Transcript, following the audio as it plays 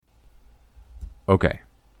Okay.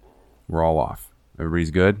 We're all off.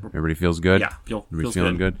 Everybody's good? Everybody feels good? Yeah, Everybody's feels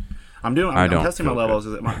feeling good? I'm testing my levels.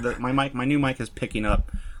 My new mic is picking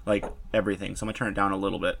up like everything, so I'm gonna turn it down a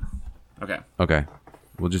little bit. Okay.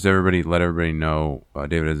 Well, just let everybody know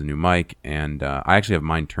David has a new mic, and I actually have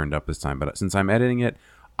mine turned up this time, but since I'm editing it,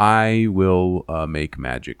 I will make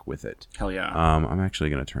magic with it. Hell yeah. I'm actually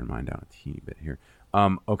going to turn mine down a teeny bit here.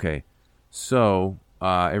 Okay, so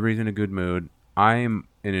everybody's in a good mood. I'm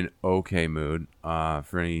in an okay mood.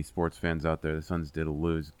 For any sports fans out there, the Suns did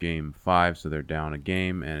lose Game 5, so they're down a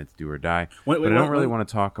game, and it's do or die. But I don't really want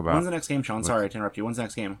to talk about... When's the next game, Sean? Sorry to interrupt you. When's the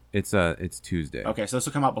next game? It's Tuesday. Okay, so this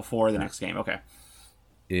will come out before the next game. Okay.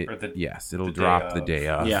 Yes, it'll drop the day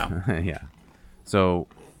of. Yeah. Yeah. So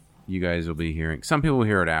you guys will be hearing... Some people will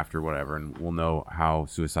hear it after, whatever, and we'll know how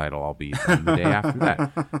suicidal I'll be the day after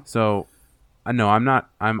that. So, no, I'm not...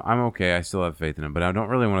 I'm okay. I still have faith in him, but I don't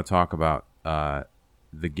really want to talk about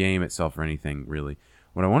the game itself or anything, really.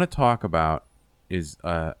 What I want to talk about is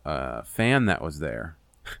a fan that was there.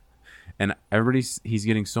 And he's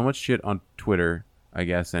getting so much shit on Twitter, I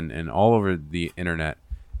guess, and all over the internet.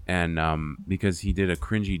 And because he did a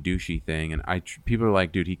cringy, douchey thing, and people are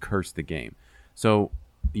like, dude, he cursed the game. So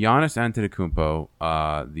Giannis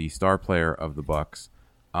Antetokounmpo, the star player of the Bucks,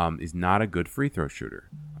 is not a good free throw shooter.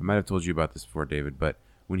 I might have told you about this before, David, but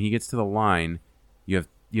when he gets to the line, you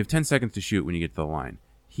have 10 seconds to shoot when you get to the line.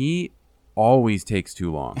 He always takes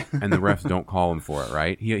too long, and the refs don't call him for it,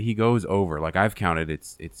 right? He goes over. Like, I've counted,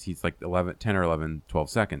 he's like 10 or 11, 12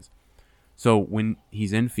 seconds. So when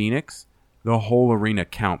he's in Phoenix, the whole arena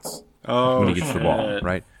counts when he gets the ball,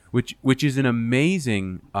 right? Which is an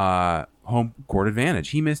amazing home court advantage.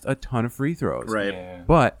 He missed a ton of free throws, right? Yeah.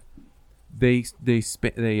 But they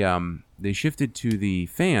shifted to the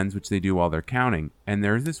fans, which they do while they're counting, and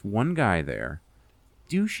there's this one guy there,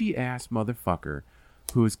 douchey ass motherfucker,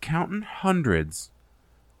 who is counting hundreds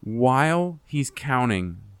while he's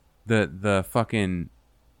counting the fucking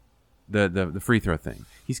the free throw thing.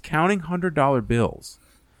 He's counting $100 bills.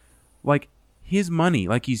 Like, his money,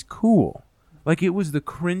 like he's cool. Like, it was the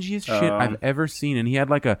cringiest shit I've ever seen. And he had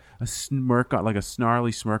like a smirk, like a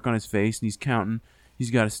snarly smirk on his face, and he's counting. He's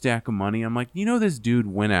got a stack of money. I'm like, this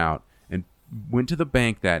dude went out and went to the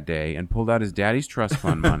bank that day and pulled out his daddy's trust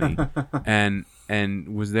fund money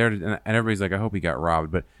and was there. And everybody's like, I hope he got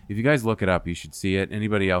robbed. But if you guys look it up, you should see it.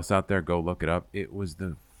 Anybody else out there, go look it up. It was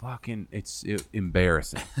the fucking,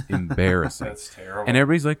 embarrassing. Embarrassing. That's terrible. And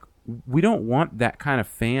everybody's like, we don't want that kind of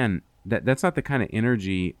fan. That's not the kind of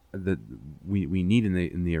energy that we need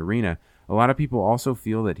in the arena. A lot of people also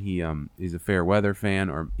feel that he is a fair weather fan,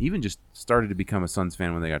 or even just started to become a Suns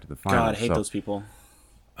fan when they got to the finals. God, I hate those people.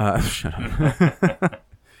 Shut up.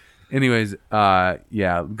 Anyways,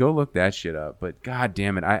 yeah, go look that shit up. But god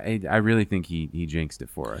damn it, I really think he jinxed it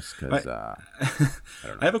for us because I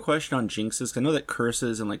don't know. I have a question on jinxes. I know that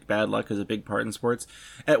curses and like bad luck is a big part in sports.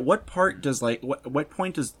 At what part does what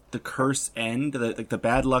point does the curse end? The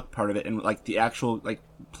bad luck part of it, and like the actual like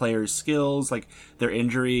players' skills, like their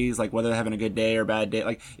injuries, like whether they're having a good day or bad day.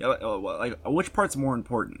 Like which part's more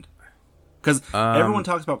important? Because everyone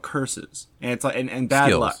talks about curses and it's like and bad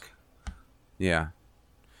skills. luck. Yeah.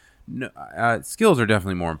 No, skills are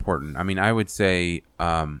definitely more important. I mean, I would say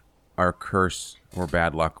our curse or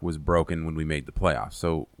bad luck was broken when we made the playoffs.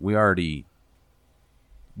 So we're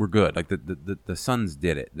good. Like the Suns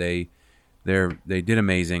did it. They did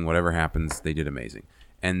amazing. Whatever happens, they did amazing.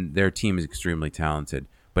 And their team is extremely talented.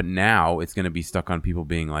 But now it's going to be stuck on people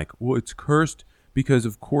being like, well, it's cursed because,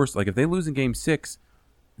 of course, like if they lose in Game 6,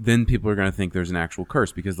 then people are going to think there's an actual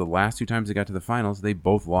curse because the last two times they got to the finals, they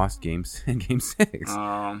both lost games in Game 6.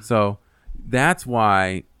 So that's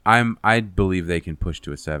why I believe they can push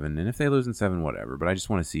to a 7. And if they lose in 7, whatever. But I just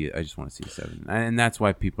want to see it. I just want to see a 7. And that's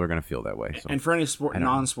why people are going to feel that way. So. And for any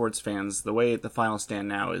non-sports fans, the way the finals stand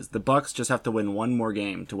now is the Bucks just have to win one more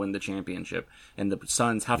game to win the championship. And the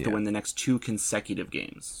Suns have to win the next 2 consecutive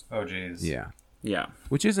games. Oh, jeez. Yeah. Yeah.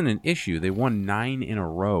 Which isn't an issue. They won 9 in a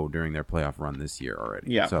row during their playoff run this year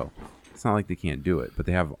already. Yeah. So it's not like they can't do it, but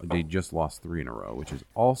they just lost 3 in a row, which is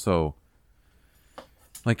also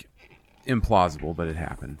like implausible, but it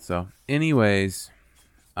happened. So anyways,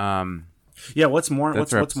 yeah, what's more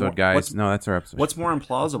that's our episode, guys. That's our episode. What's more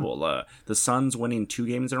implausible? The Suns winning 2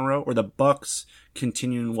 games in a row or the Bucks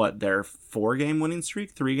continuing their 4-game winning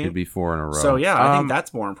streak, 3 games? It'd be 4 in a row. So yeah, I think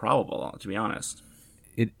that's more improbable, to be honest.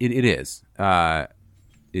 It is.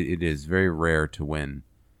 It is very rare to win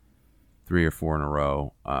 3 or 4 in a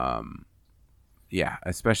row. Yeah,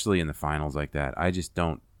 especially in the finals like that. I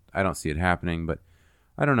don't see it happening, but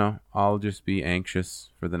I don't know. I'll just be anxious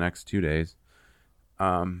for the next 2 days.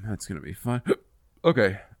 That's going to be fun.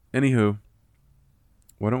 Okay. Anywho,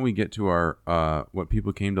 why don't we get to our what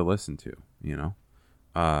people came to listen to?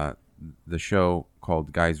 The show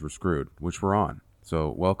called Guys Were Screwed, which we're on.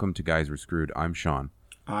 So welcome to Guys Were Screwed. I'm Sean.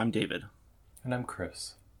 I'm David. And I'm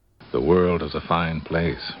Chris. The world is a fine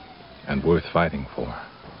place and worth fighting for.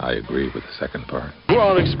 I agree with the second part. We're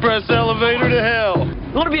on express elevator to hell.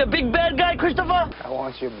 You want to be a big bad guy, Christopher? I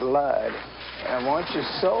want your blood. I want your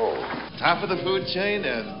soul. Top of the food chain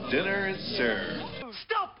and dinner is served.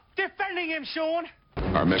 Stop defending him, Sean.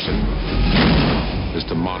 Our mission is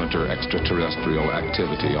to monitor extraterrestrial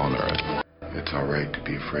activity on Earth. It's all right to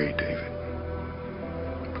be afraid, David.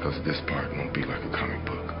 Because this part won't be like a comic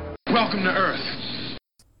book. Welcome to Earth.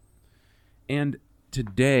 And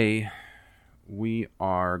today we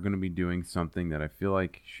are going to be doing something that I feel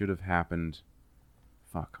like should have happened,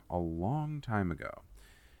 a long time ago.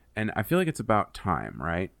 And I feel like it's about time,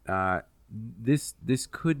 right? This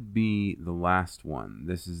could be the last one.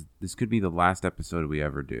 This could be the last episode we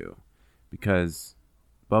ever do, because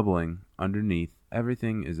bubbling underneath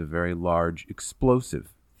everything is a very large,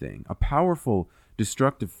 explosive thing, a powerful,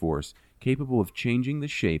 destructive force capable of changing the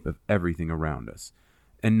shape of everything around us.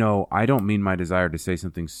 And no, I don't mean my desire to say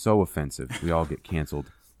something so offensive we all get canceled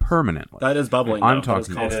permanently. That is bubbling. I'm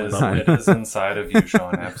talking. It is inside of you,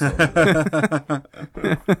 Sean. Absolutely.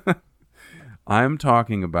 I'm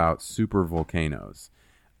talking about super volcanoes.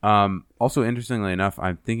 Also, interestingly enough,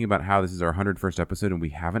 I'm thinking about how this is our 101st episode and we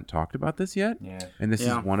haven't talked about this yet. Yeah. And this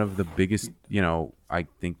is one of the biggest, I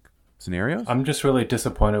think, scenarios. I'm just really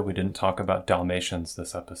disappointed we didn't talk about Dalmatians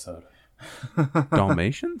this episode.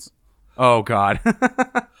 Dalmatians? Oh, God.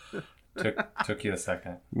 Took you a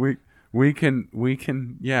second. We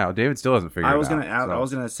can. Yeah, David still hasn't figured it out. I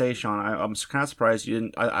was gonna say, Sean, I'm kind of surprised you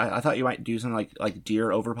didn't. I thought you might do something like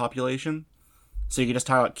deer overpopulation, so you could just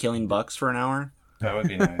talk about killing bucks for an hour. That would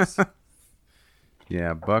be nice.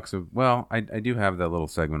 Yeah, bucks. Well, I do have that little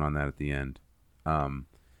segment on that at the end. I'm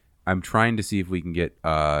trying to see if we can get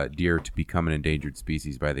deer to become an endangered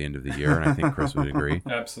species by the end of the year, and I think Chris would agree.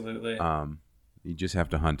 Absolutely. You just have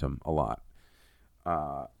to hunt them a lot.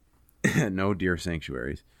 No deer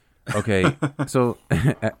sanctuaries. Okay, so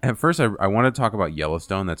at first I want to talk about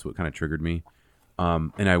Yellowstone. That's what kind of triggered me,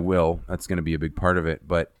 and I will. That's going to be a big part of it.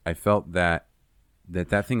 But I felt that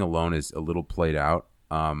thing alone is a little played out.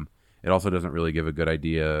 It also doesn't really give a good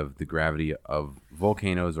idea of the gravity of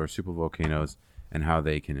volcanoes or supervolcanoes and how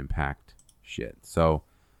they can impact shit. So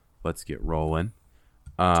let's get rolling.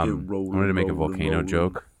 I wanted to make a volcano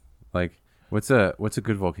joke. Like, what's a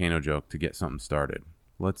good volcano joke to get something started?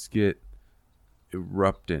 Let's get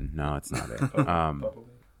erupting. No, it's not it. Bubbled.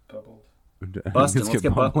 Bustin'. Let's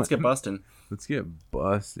get bustin'. Let's get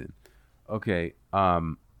bustin'. Okay.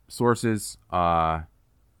 Sources.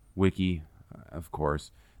 Wiki, of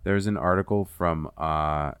course. There's an article from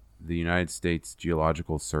the United States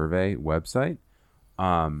Geological Survey website.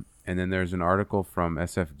 And then there's an article from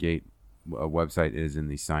SF Gate website. It is in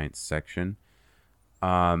the science section.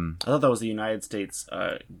 I thought that was the United States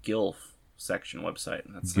GILF section website.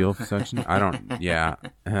 That's GILF section? I don't. Yeah.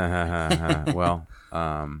 Well,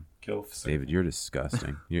 GILF. David, you're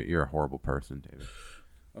disgusting. You're a horrible person, David.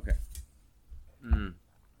 Okay. I'm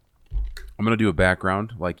gonna do a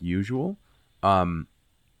background like usual.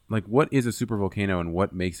 Like, what is a supervolcano and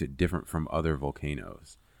what makes it different from other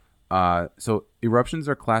volcanoes? So eruptions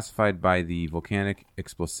are classified by the Volcanic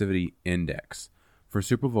Explosivity Index. For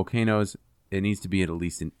supervolcanoes, it needs to be at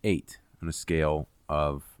least an 8 on a scale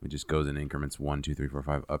of, it just goes in increments 1, 2, 3, 4,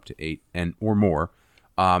 5, up to 8 and or more.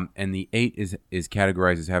 And the 8 is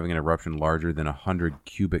categorized as having an eruption larger than 100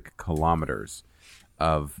 cubic kilometers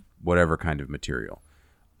of whatever kind of material.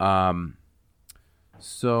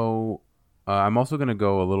 So I'm also going to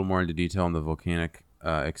go a little more into detail on the Volcanic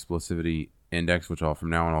Explosivity Index, which from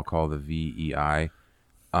now on I'll call the VEI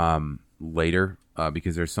later,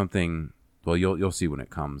 because there's something. Well, you'll see when it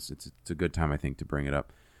comes. It's a good time, I think, to bring it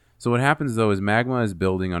up. So what happens, though, is magma is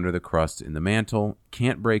building under the crust in the mantle,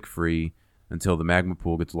 can't break free until the magma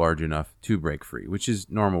pool gets large enough to break free, which is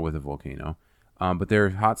normal with a volcano. But there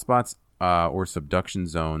are hotspots or subduction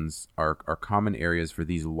zones are common areas for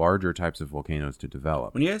these larger types of volcanoes to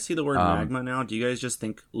develop. When you guys see the word magma now, do you guys just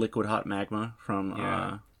think liquid hot magma from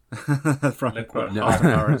from liquid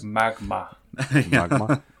hot magma?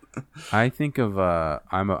 Magma. I think of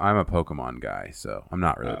I'm a Pokemon guy, so I'm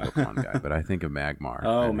not really a Pokemon guy, but I think of Magmar.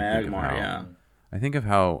 Oh, Magmar, yeah. I think of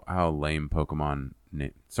how lame Pokemon.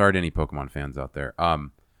 Sorry to any Pokemon fans out there.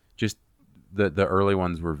 Just the early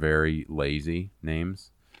ones were very lazy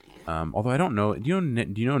names. Although I don't know. Do you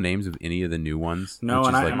know names of any of the new ones? No,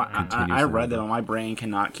 and I read them, and my brain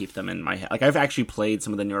cannot keep them in my head. Like, I've actually played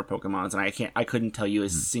some of the newer Pokemons, and I couldn't tell you a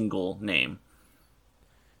single name.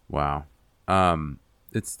 Wow. I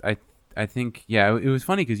think it was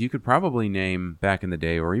funny because you could probably name back in the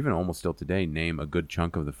day, or even almost still today, name a good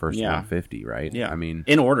chunk of the first 150, right? Yeah. I mean,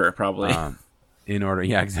 in order, probably. in order,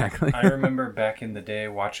 yeah, exactly. I remember back in the day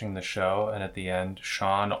watching the show, and at the end,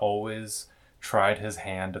 Sean always tried his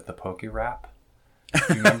hand at the Poke Rap.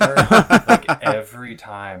 Do you remember? Like every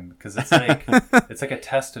time, because it's like a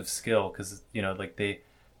test of skill. Because like the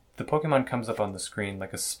Pokemon comes up on the screen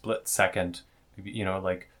like a split second,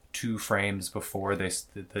 like 2 frames before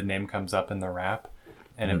the name comes up in the rap,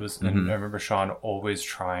 and it was. Mm-hmm. And I remember Sean always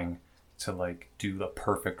trying to like do the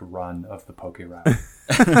perfect run of the Poke Rap.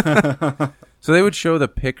 So they would show the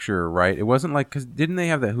picture, right? It wasn't like, because didn't they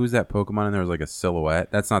have that Who's That Pokemon and there was like a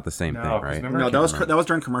silhouette? That's not the same thing, 'cause right? remember- No, that was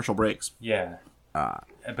during commercial breaks. Yeah.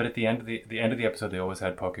 But at the end of the episode, they always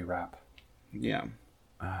had Poke Rap. Yeah.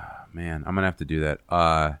 Man, I'm gonna have to do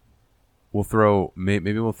that. We'll throw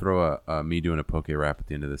maybe we'll throw a me doing a Poke Rap at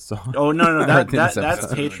the end of this song. Oh no, At the end of that's this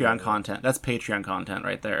episode. Patreon content. That's Patreon content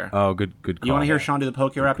right there. Oh, good call. You want to hear Sean do the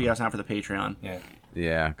Poke Rap? You got to sign up for the Patreon. Yeah.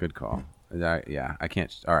 Yeah, good call. I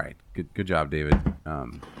can't. All right, good job, David.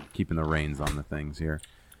 Keeping the reins on the things here.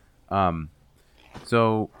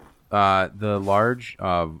 So the large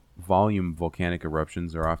volume volcanic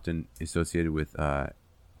eruptions are often associated with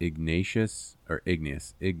igneous. Sorry, I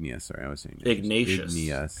was saying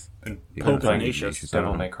igneous. And Yeah, Pope like Ignatius.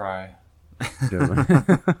 Devil May Cry.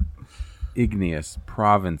 Igneous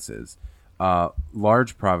provinces.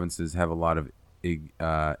 Large provinces have a lot of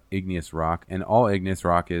igneous rock, and all igneous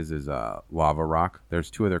rock is lava rock. There's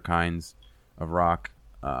 2 other kinds of rock.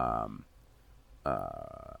 I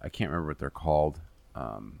can't remember what they're called.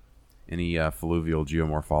 Any fluvial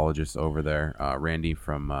geomorphologists over there, Randy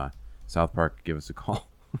from South Park, give us a call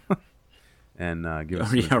and give us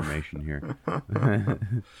some information here.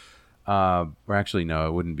 Or actually, no,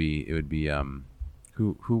 it wouldn't be. It would be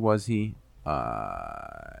who was he?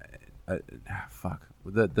 Fuck,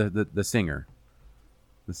 the singer.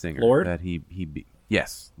 The singer, Lord? that he be.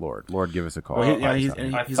 Yes, Lord, give us a call. Well, he's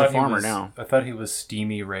a farmer now. I thought he was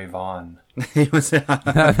Steamy Ray Vaughan. He was.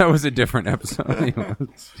 That was a different episode.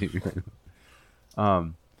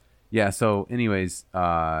 Yeah. So, anyways,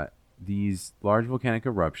 these large volcanic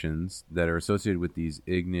eruptions that are associated with these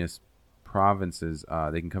igneous provinces,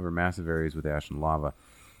 they can cover massive areas with ash and lava.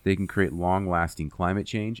 They can create long-lasting climate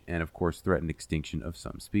change and, of course, threaten extinction of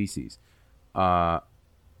some species. The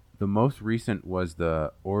most recent was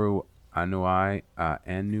the Oru Anui.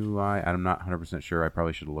 I'm not 100% sure. I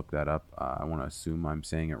probably should have looked that up. I want to assume I'm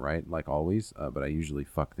saying it right, like always, but I usually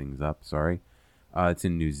fuck things up. Sorry. It's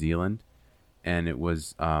in New Zealand, and it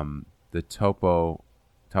was the Taupo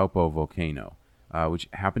volcano, which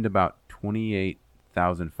happened about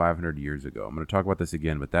 28,500 years ago. I'm going to talk about this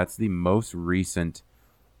again, but that's the most recent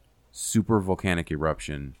super volcanic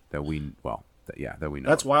eruption that we know.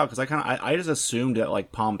 That's wild because I just assumed that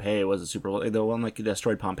like Pompeii was a super, the one like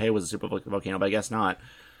destroyed Pompeii was a super volcano, but I guess not.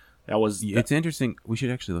 It's interesting. We should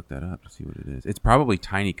actually look that up to see what it is. It's probably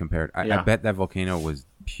tiny compared. I bet that volcano was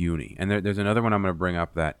puny. And there's another one I'm going to bring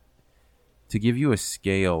up that to give you a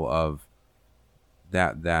scale of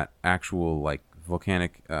that actual like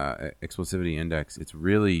volcanic explosivity index. It's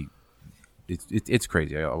really it's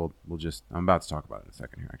crazy. I'm about to talk about it in a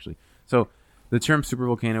second here actually. So the term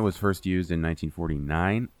supervolcano was first used in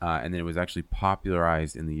 1949, and then it was actually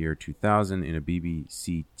popularized in the year 2000 in a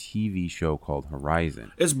BBC TV show called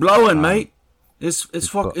Horizon. It's blowing, mate. It's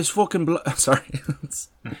fucking Sorry.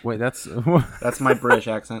 Wait, that's my British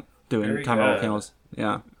accent. Talking Very about good. volcanoes.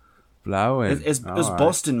 Yeah. blowing. It's All right.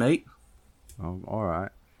 Boston, mate. Oh, all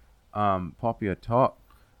right. Pop your top.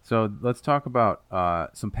 So let's talk about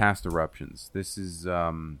some past eruptions. This is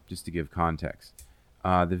just to give context.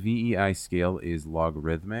 The VEI scale is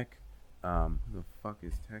logarithmic. Who the fuck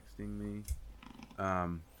is texting me?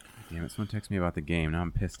 Damn it! Someone texted me about the game. Now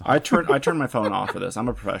I'm pissed off. I turned my phone off for this. I'm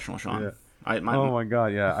a professional, Sean. Yeah. Oh my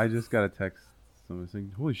god! Yeah, I just got a text. Someone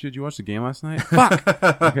saying, "Holy shit! You watched the game last night?" Fuck.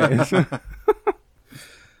 Okay.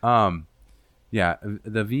 Yeah,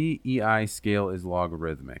 the VEI scale is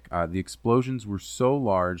logarithmic. The explosions were so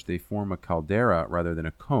large they form a caldera rather than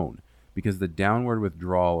a cone, because the downward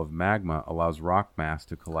withdrawal of magma allows rock mass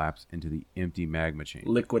to collapse into the empty magma chamber.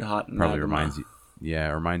 Liquid hot Probably magma.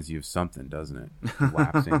 reminds you of something, doesn't it?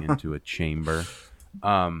 Collapsing into a chamber.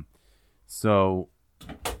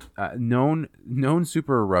 Known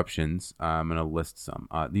super eruptions. I'm going to list some.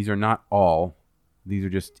 These are not all. These are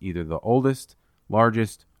just either the oldest,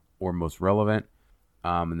 largest, or most relevant.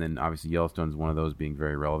 And then obviously Yellowstone is one of those, being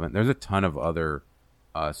very relevant. There's a ton of other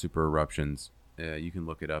super eruptions. You can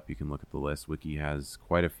look it up. You can look at the list. Wiki has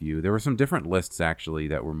quite a few. There were some different lists actually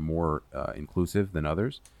that were more inclusive than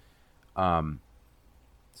others.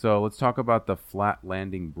 So let's talk about the Flat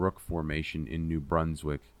Landing Brook Formation in New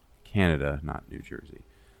Brunswick, Canada, not New Jersey.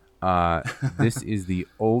 This is the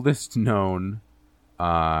oldest known,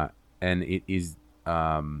 and it is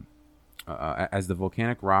as the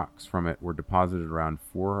volcanic rocks from it were deposited around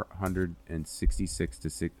 466 to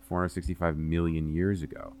 465 million years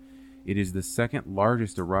ago. It is the second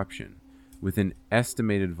largest eruption, with an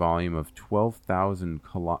estimated volume of 12,000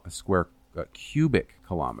 cubic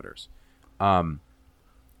kilometers. And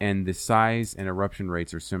the size and eruption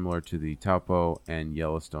rates are similar to the Taupo and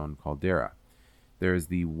Yellowstone caldera. There's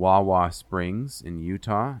the Wawa Springs in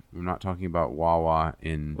Utah. I'm not talking about Wawa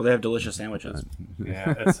in... Well, they have delicious sandwiches.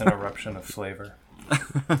 Yeah, it's an eruption of flavor.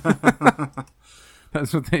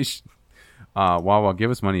 That's what they should... Wawa, give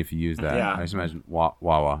us money if you use that. Yeah. I just imagine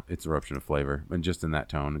Wawa, it's eruption of flavor, and just in that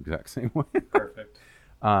tone, exact same way. Perfect.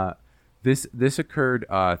 This occurred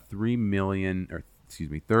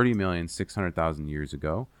 30,600,000 years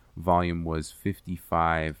ago. Volume was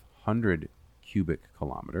 5,500 cubic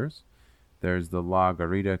kilometers. There's the La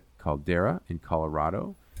Garita caldera in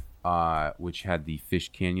Colorado, which had the Fish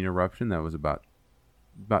Canyon eruption that was about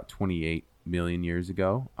 28 million years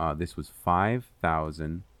ago. This was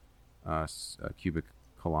 5,000 cubic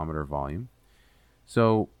kilometer volume.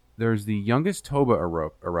 So there's the youngest Toba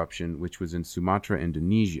eruption, which was in Sumatra,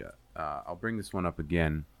 Indonesia. I'll bring this one up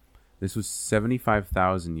again. This was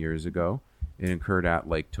 75,000 years ago. It occurred at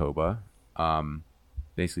Lake Toba.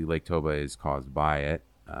 Basically, Lake Toba is caused by it.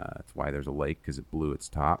 That's why there's a lake, because it blew its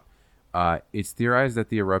top. It's theorized that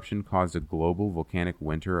the eruption caused a global volcanic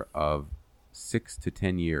winter of 6 to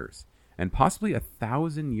 10 years, and possibly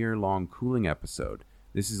 1,000-year-long cooling episode.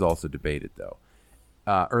 This is also debated, though.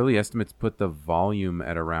 Early estimates put the volume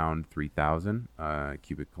at around 3,000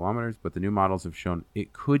 cubic kilometers, but the new models have shown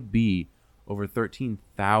it could be over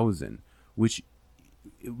 13,000, which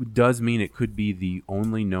does mean it could be the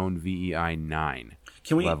only known VEI 9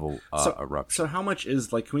 level eruption. So how much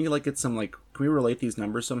is, like, can we like get some, like, can we relate these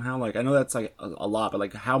numbers somehow? Like, I know that's like a lot, but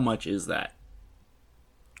like, how much is that?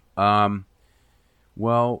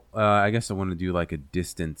 Well, I guess I want to do like a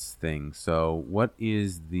distance thing. So what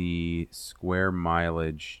is the square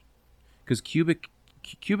mileage? Because cubic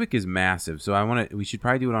is massive. So we should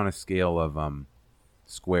probably do it on a scale of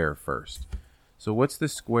square first. So what's the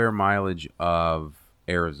square mileage of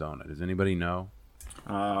Arizona? Does anybody know?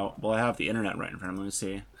 Well, I have the internet right in front of me. Let me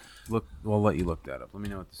see. Look, we'll let you look that up. Let me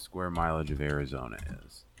know what the square mileage of Arizona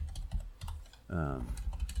is.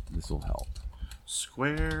 This will help.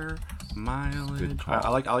 Square mileage. I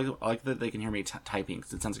like that they can hear me typing,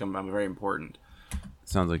 because it sounds like I'm very important.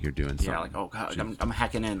 Sounds like you're doing something. Yeah, like, oh god, I'm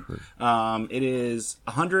hacking in. It is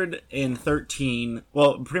 113.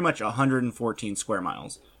 Well, pretty much 114 square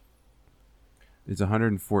miles. It's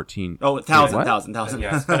 114. Oh, 1,000.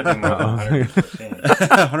 Yeah, it's gotta be more than 114.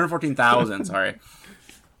 114,000. Sorry.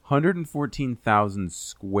 114,000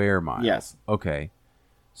 square miles. Yes. Okay.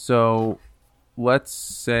 So let's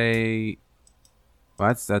say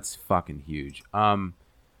that's fucking huge. Well,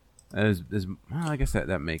 I guess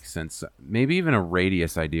that makes sense. Maybe even a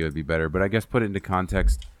radius idea would be better, but I guess put it into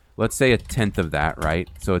context. Let's say a tenth of that, right?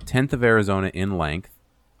 So a tenth of Arizona in length,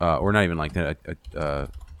 or not even length, a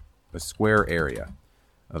square area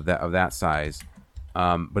of that size,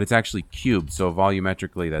 but it's actually cubed. So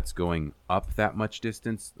volumetrically, that's going up that much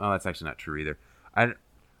distance. Oh, that's actually not true either.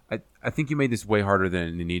 I think you made this way harder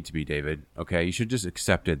than it needed to be, David. Okay, you should just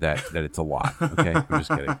accepted that it's a lot. Okay, I'm just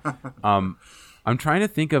kidding. I'm trying to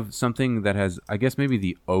think of something that has, I guess, maybe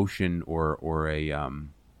the ocean or a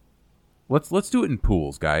Let's do it in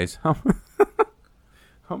pools, guys. How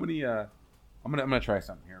many? I'm gonna try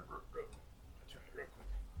something here.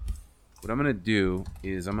 What I'm going to do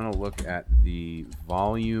is I'm going to look at the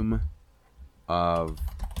volume of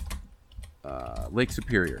Lake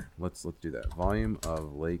Superior. Let's do that. Volume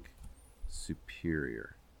of Lake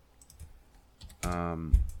Superior.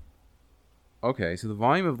 Okay, so the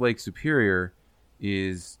volume of Lake Superior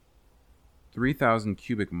is 3,000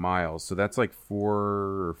 cubic miles. So that's like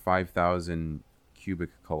 4,000 or 5,000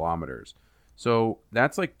 cubic kilometers. So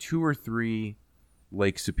that's like 2 or 3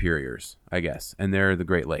 Lake Superiors, I guess, and they're the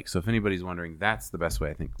Great Lakes. So if anybody's wondering, that's the best way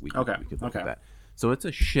I think we could look at that. So it's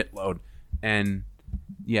a shitload, and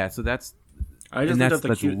yeah, so that's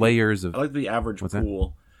layers of. I like the average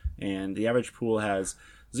pool, and the average pool has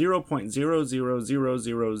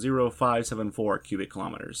 0.00000574 cubic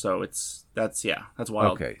kilometers. So that's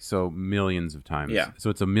wild. Okay, so millions of times. Yeah. So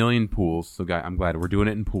it's a million pools. So I'm glad we're doing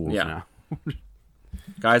it in pools now.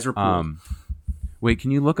 Guys are pool. Wait,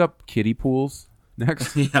 can you look up kiddie pools?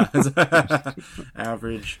 Next. Yeah.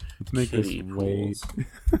 Average Let's make kiddie this pools.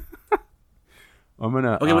 I'm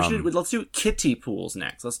gonna. Okay, let's do kiddie pools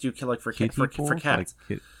next. Let's do like for kiddie pools? for cats.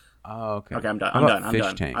 Oh, okay. Okay, I'm done. How I'm about done. fish I'm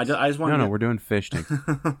done. tanks? I just want No, we're doing fish tanks.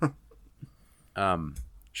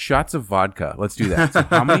 Shots of vodka. Let's do that. So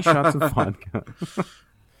how many shots of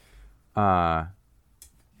vodka?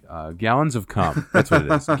 Gallons of cum. That's what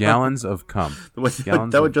it is. Gallons of cum.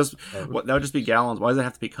 That would just be gallons. Why does it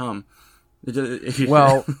have to be cum?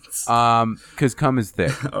 Well, because cum is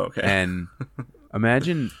thick. Okay. And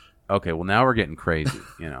imagine. Okay, well now we're getting crazy.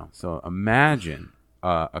 So imagine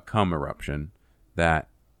a cum eruption that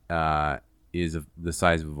is the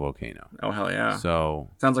size of a volcano. Oh hell yeah! So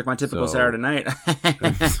sounds like my typical Saturday night.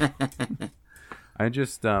 I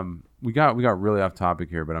just we got really off topic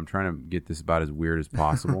here, but I'm trying to get this about as weird as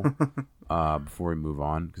possible before we move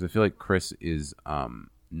on, because I feel like Chris is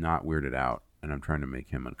not weirded out, and I'm trying to make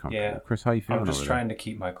him uncomfortable. Yeah. Chris, how you feeling? I'm just over trying to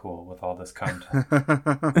keep my cool with all this content.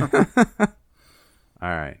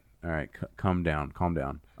 All right, calm down.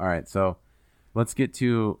 All right, so let's get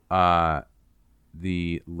to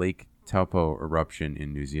the Lake Taupo eruption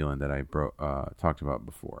in New Zealand that I talked about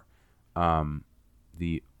before.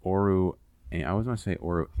 The Oru. I always want to say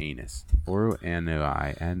Oruanus.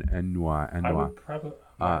 Oruanui. I would probably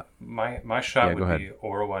my shot would be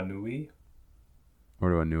Orowanui.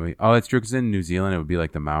 Oruanui. Oh, that's true. Because in New Zealand, it would be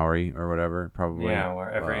like the Maori or whatever, probably. Yeah,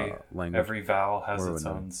 where every vowel has its Oruanui.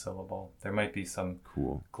 own syllable. There might be some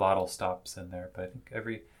cool glottal stops in there, but I think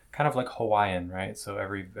every kind of like Hawaiian, right? So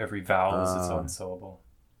every vowel is its own syllable.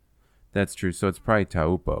 That's true. So it's probably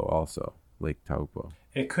Taupo also, Lake Taupo.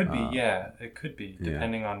 It could be, it could be,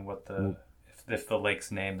 depending on what if the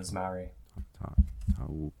lake's name is Maori.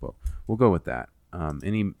 Taupo. We'll go with that.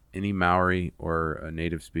 Any Maori or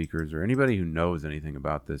native speakers or anybody who knows anything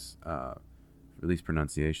about this, at least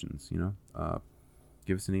pronunciations,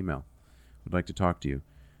 give us an email. We'd like to talk to you.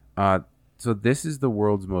 So this is the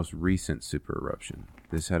world's most recent super eruption.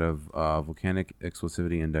 This had a volcanic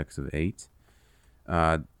explosivity index of 8.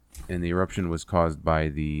 And the eruption was caused by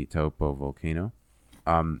the Taupo volcano.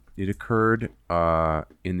 It occurred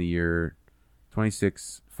in the year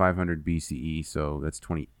 26,500 BCE, so that's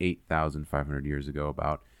 28,500 years ago,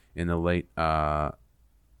 about in the late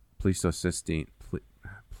Pleistocene.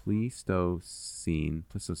 Pleistocene.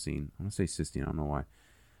 I want to say cystine. I don't know why.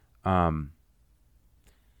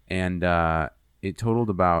 And it totaled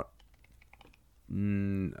about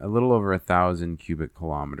a little over 1,000 cubic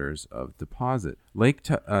kilometers of deposit. Lake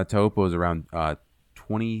Taupo is around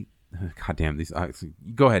 20. God damn these.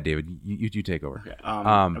 Go ahead, David. You take over.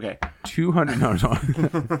 Okay.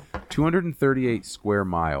 238 square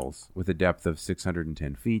miles with a depth of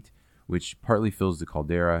 610 feet, which partly fills the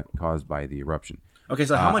caldera caused by the eruption. Okay,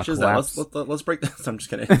 so how much is that? Let's break this. I'm just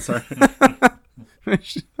kidding. Sorry.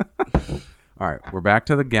 All right, we're back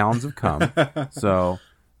to the gallons of cum. So,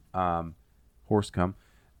 horse cum.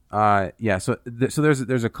 So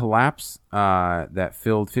there's a collapse that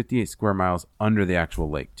filled 58 square miles under the actual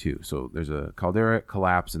lake too. So there's a caldera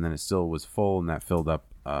collapse, and then it still was full, and that filled up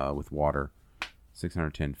with water,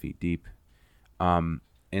 610 feet deep. And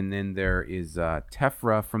then there is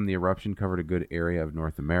tephra from the eruption covered a good area of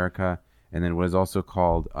North America, and then what is also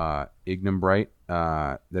called ignimbrite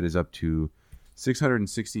that is up to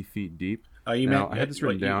 660 feet deep. I had this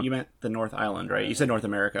written down. You meant the North Island, right? You said North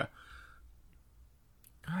America.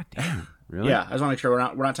 God damn! Really? Yeah, I just want to make sure we're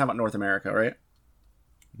not talking about North America, right?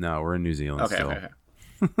 No, we're in New Zealand. Okay, still.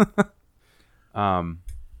 okay.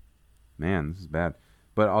 Man, this is bad.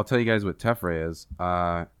 But I'll tell you guys what tephra is.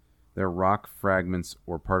 They're rock fragments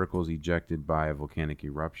or particles ejected by a volcanic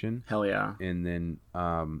eruption. Hell yeah! And then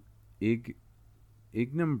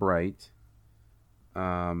ignimbrite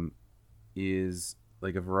is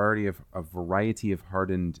like a variety of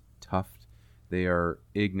hardened tuft. They are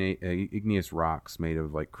igneous rocks made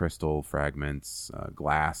of like crystal fragments,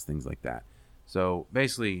 glass, things like that. So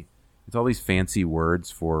basically, it's all these fancy words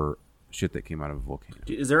for shit that came out of a volcano.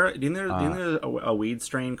 Is there a weed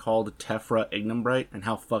strain called tephra ignimbrite, and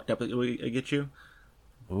how fucked up it would get you?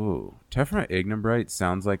 Ooh, tephra ignimbrite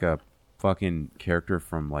sounds like a fucking character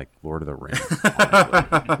from like Lord of the Rings.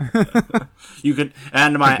 You could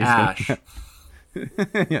end my ash.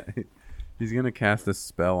 Yeah, he's gonna cast a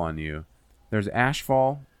spell on you. There's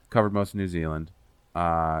ashfall, covered most of New Zealand,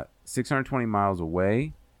 620 miles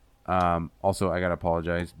away. Also, I gotta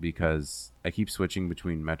apologize because I keep switching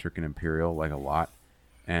between metric and imperial like a lot,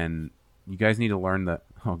 and you guys need to learn the.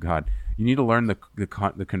 Oh God, you need to learn the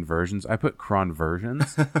conversions. I put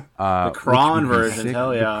cronversions. The cronversions,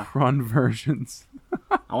 hell yeah, cronversions.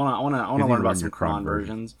 I wanna learn about some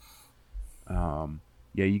cronversions.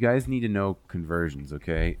 Yeah, you guys need to know conversions,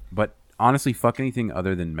 okay? But honestly, fuck anything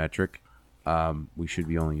other than metric. we should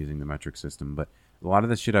be only using the metric system. But a lot of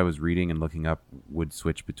the shit I was reading and looking up would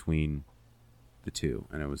switch between the two,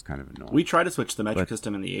 and it was kind of annoying. We tried to switch to the metric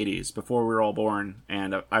system in the 80s before we were all born,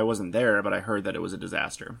 and I wasn't there, but I heard that it was a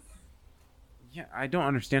disaster. Yeah, I don't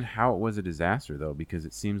understand how it was a disaster, though, because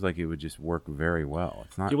it seems like it would just work very well.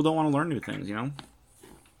 It's not. People don't want to learn new things, you know?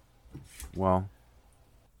 Well,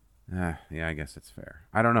 yeah, I guess it's fair.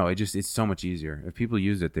 I don't know. It's so much easier. If people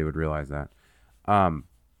used it, they would realize that.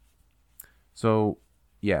 So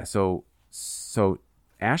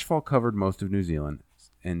ashfall covered most of New Zealand,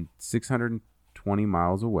 and 620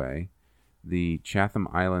 miles away, the Chatham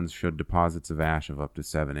Islands showed deposits of ash of up to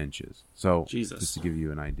 7 inches. So, Jesus. Just to give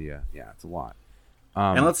you an idea, yeah, it's a lot.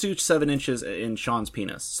 And let's do 7 inches in Sean's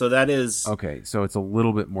penis. So that is... Okay, so it's a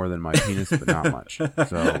little bit more than my penis, but not much.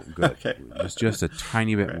 So, good. Okay. Just a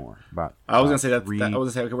tiny bit more. I was going to say that. I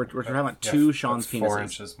was going to say, we're talking about two Sean's penises. 4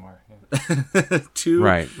 inches more. Yeah. Two.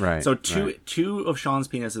 Right. So two of Sean's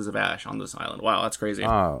penises of ash on this island. Wow, that's crazy.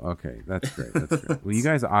 Oh, okay. That's great. Well, you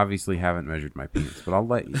guys obviously haven't measured my penis, but I'll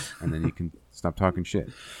let you, and then you can stop talking shit.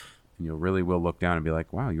 And you will look down and be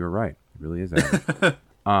like, wow, you were right. It really is average.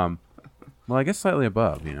 Well, I guess slightly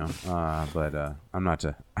above, but I'm not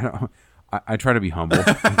I try to be humble.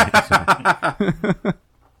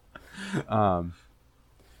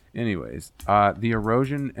 Anyways, the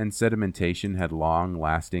erosion and sedimentation had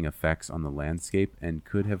long-lasting effects on the landscape and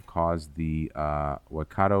could have caused the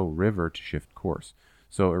Waikato River to shift course.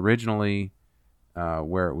 So originally,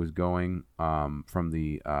 where it was going from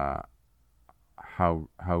the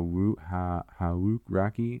Hauraki,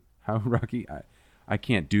 I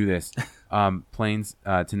can't do this. Plains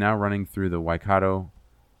to now running through the Waikato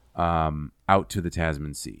out to the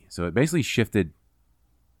Tasman Sea. So it basically shifted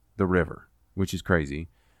the river, which is crazy.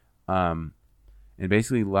 And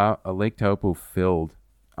basically Lake Taupo filled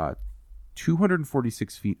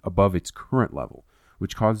 246 feet above its current level,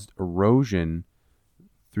 which caused erosion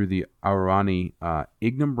through the Aorani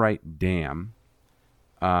Ignimbrite Dam.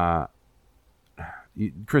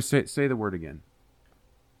 Chris, say the word again.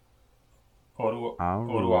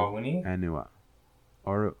 Oruawuni? Anua.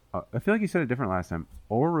 I feel like you said it different last time.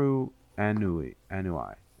 Oru Anui.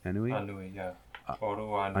 Anui. Anui, yeah.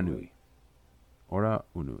 Oruanui. Ora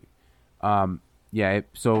Unui.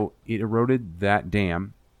 So it eroded that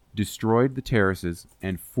dam, destroyed the terraces,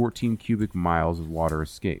 and 14 cubic miles of water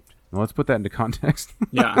escaped. Now let's put that into context.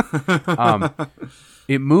 Yeah.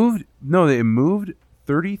 It moved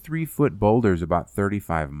 33-foot boulders about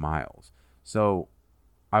 35 miles. So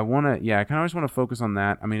I kind of just want to focus on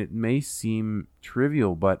that. I mean, it may seem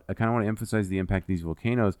trivial, but I kind of want to emphasize the impact of these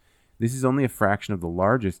volcanoes. This is only a fraction of the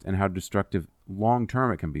largest and how destructive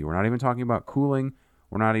long-term it can be. We're not even talking about cooling.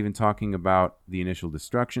 We're not even talking about the initial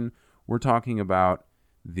destruction. We're talking about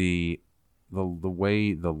the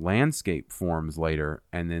way the landscape forms later,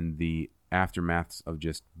 and then the aftermaths of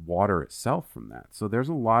just water itself from that. So there's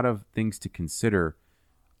a lot of things to consider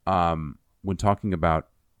when talking about,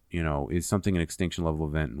 is something an extinction level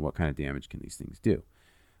event, and what kind of damage can these things do?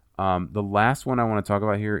 The last one I want to talk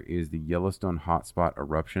about here is the Yellowstone hotspot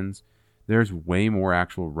eruptions. There's way more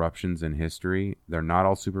actual eruptions in history. They're not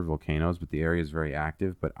all super volcanoes, but the area is very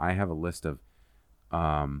active. But I have a list of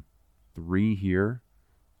 3 here.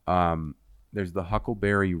 There's the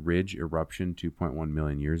Huckleberry Ridge eruption 2.1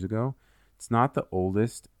 million years ago. It's not the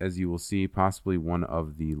oldest, as you will see, possibly one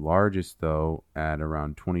of the largest, though, at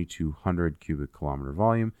around 2,200 cubic kilometer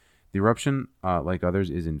volume. The eruption, like others,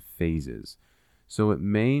 is in phases. So it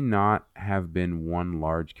may not have been one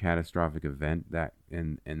large catastrophic event,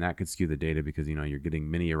 and that could skew the data because, you're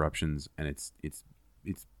getting mini eruptions, and it's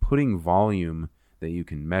putting volume that you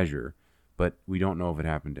can measure, but we don't know if it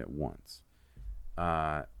happened at once.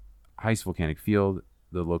 Heist Volcanic Field.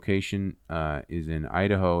 The location is in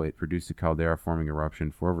Idaho. It produced a caldera-forming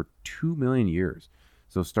eruption for over 2 million years.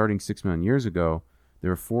 So starting 6 million years ago,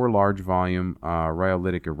 there were 4 large-volume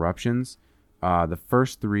rhyolitic eruptions. The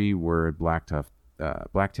first 3 were Blacktail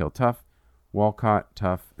Tuff, Walcott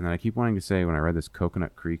Tuff, and then I keep wanting to say when I read this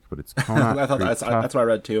Coconut Creek, but it's Coconut I thought Creek that's what I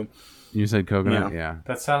read too. You said Coconut? Yeah.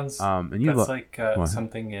 That sounds and you that's like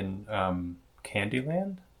something in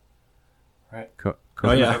Candyland, right?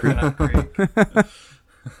 Coconut Coconut Creek.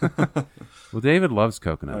 Well, David loves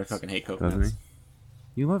coconuts. I fucking hate coconuts. Doesn't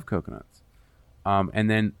he? You love coconuts. And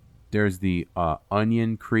then there's the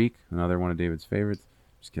Onion Creek, another one of David's favorites.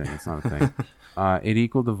 Just kidding, it's not a thing. It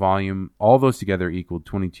equaled the volume. All those together equaled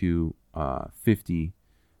 2250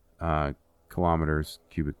 cubic kilometers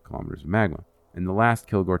of magma. And the last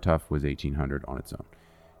Kilgore Tuff was 1800 on its own.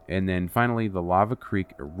 And then finally, the Lava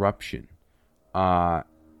Creek eruption.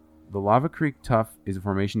 The Lava Creek Tuff is a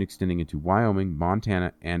formation extending into Wyoming,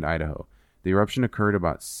 Montana, and Idaho. The eruption occurred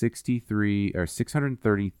about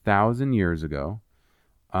 630,000 years ago.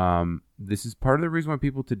 This is part of the reason why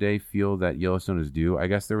people today feel that Yellowstone is due. I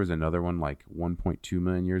guess there was another one like 1.2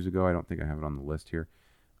 million years ago. I don't think I have it on the list here.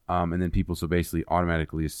 And then people so basically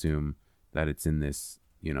automatically assume that it's in this,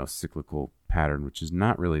 cyclical pattern, which is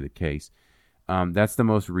not really the case. That's the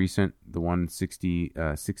most recent, the one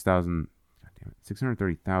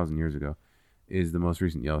 630,000 years ago is the most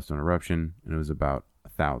recent Yellowstone eruption, and it was about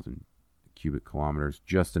 1,000 cubic kilometers,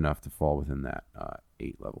 just enough to fall within that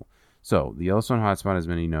 8 level. So the Yellowstone hotspot, as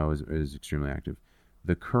many know, is extremely active.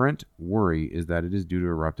 The current worry is that it is due to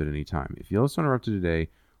erupt at any time. If Yellowstone erupted today,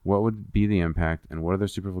 what would be the impact, and what other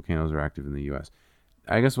supervolcanoes are active in the U.S.?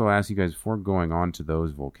 I guess we'll ask you guys before going on to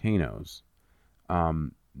those volcanoes,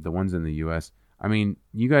 the ones in the U.S. I mean,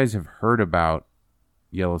 you guys have heard about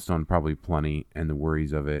Yellowstone probably plenty and the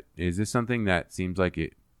worries of it. Is this something that seems like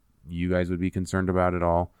you guys would be concerned about at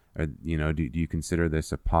all? Or, do you consider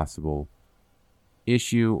this a possible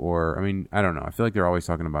issue? Or, I mean, I don't know. I feel like they're always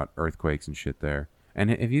talking about earthquakes and shit there. And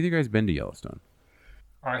have either of you guys been to Yellowstone?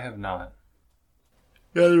 I have not.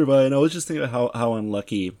 Yeah, neither have I. And I was just thinking about how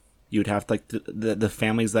unlucky you'd have to, like, the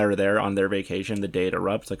families that are there on their vacation the day it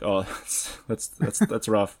erupts. Like, oh, that's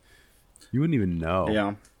rough. You wouldn't even know.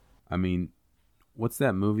 Yeah. I mean, what's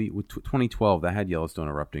that movie? With 2012, that had Yellowstone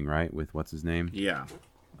erupting, right? With what's his name? Yeah.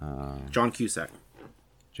 John Cusack.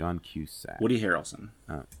 Woody Harrelson.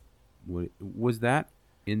 Was that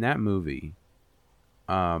in that movie?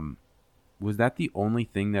 Was that the only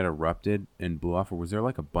thing that erupted and blew off, or was there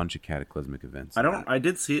like a bunch of cataclysmic events? I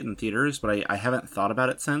did see it in theaters, but I haven't thought about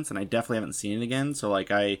it since, and I definitely haven't seen it again. So like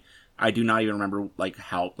I do not even remember like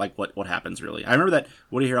how like what happens really. I remember that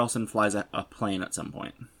Woody Harrelson flies a plane at some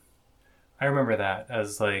point. I remember that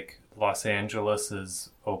as like Los Angeles is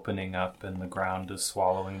opening up and the ground is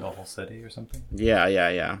swallowing the whole city or something.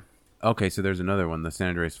 Yeah. Okay, so there's another one. The San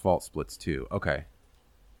Andreas Fault splits too. Okay.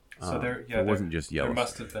 So it wasn't just Yellowstone. There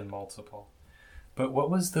must have been multiple. But what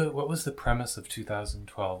was the premise of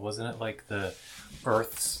 2012? Wasn't it like the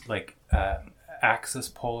Earth's like axis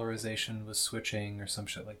polarization was switching or some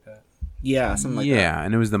shit like that? Yeah, something like that. Yeah,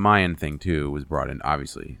 and it was the Mayan thing too was brought in,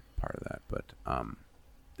 obviously part of that. But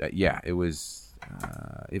it was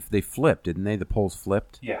if they flipped, didn't they? The poles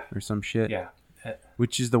flipped, or some shit. Yeah,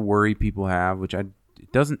 which is the worry people have.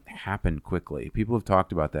 It doesn't happen quickly. People have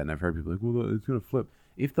talked about that, and I've heard people like, well, it's gonna flip.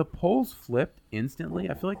 If the poles flipped instantly,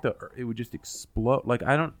 I feel like it would just explode. Like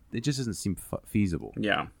it just doesn't seem feasible.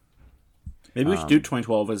 Yeah. Maybe we should do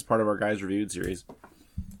 2012 as part of our Guys Reviewed series.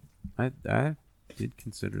 I did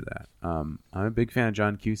consider that. I'm a big fan of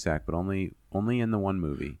John Cusack, but only in the one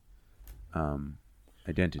movie,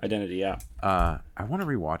 Identity. Yeah. I want to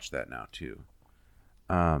rewatch that now too.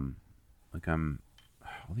 All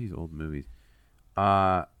these old movies.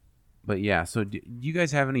 But yeah, so do you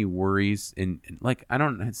guys have any worries? Like,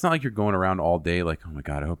 it's not like you're going around all day like, oh my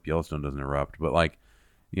God, I hope Yellowstone doesn't erupt. But like,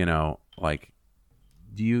 like,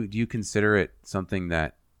 do you consider it something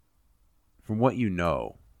that, from what you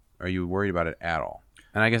know, are you worried about it at all?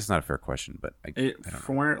 And I guess it's not a fair question, but I don't know.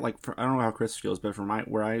 I don't know how Chris feels, but it's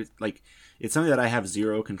something that I have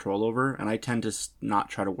zero control over, and I tend to not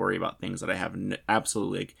try to worry about things that I have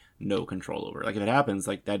absolutely like no control over. Like if it happens,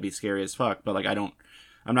 like that'd be scary as fuck. But like I'm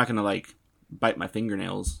not gonna like bite my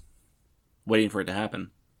fingernails waiting for it to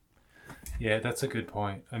happen. Yeah, that's a good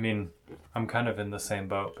point. I mean, I'm kind of in the same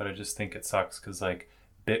boat, but I just think it sucks because like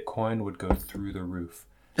Bitcoin would go through the roof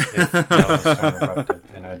if Yellowstone erupted,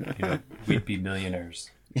 and we'd be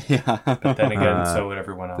millionaires. Yeah, but then again, so would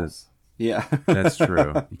everyone else. Yeah, that's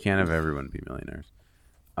true. You can't have everyone be millionaires.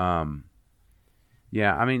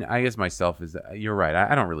 Yeah, I mean, I guess myself is that you're right.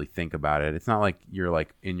 I don't really think about it. It's not like you're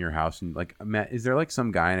like in your house and like, Matt, is there like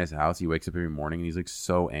some guy in his house? He wakes up every morning and he's like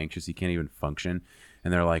so anxious he can't even function,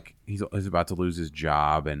 and they're like he's about to lose his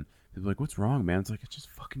job, and people are like, what's wrong, man? It's like, it's just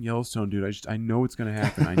fucking Yellowstone, dude. I know it's gonna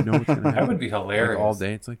happen. I know it's gonna happen. That would be hilarious. Like, all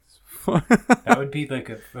day. It's like that would be like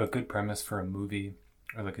a good premise for a movie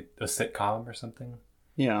or like a sitcom or something.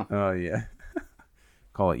 Yeah. Oh yeah.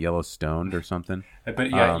 Call it Yellowstoned or something.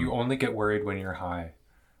 But yeah, you only get worried when you're high.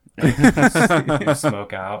 You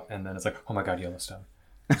smoke out, and then it's like, oh my God, Yellowstone.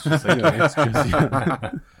 It's just like, it's just,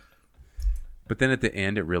 But then at the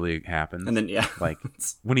end, it really happens. And then, like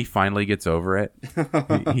when he finally gets over it,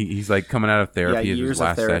 he's like coming out of therapy at his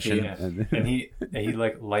last session. Yeah. And he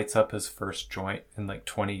like lights up his first joint in like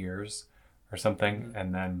 20 years or something.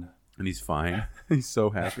 And he's fine. He's so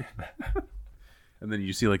happy. And then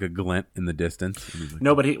you see like a glint in the distance. Like,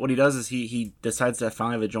 no, but what he does is he decides to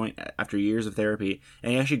finally have a joint after years of therapy,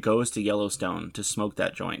 and he actually goes to Yellowstone to smoke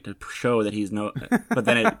that joint to show that he's no. But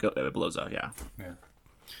then it blows up. Yeah.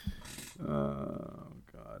 Oh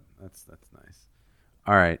God, that's nice.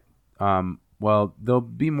 All right. Well, there'll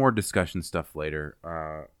be more discussion stuff later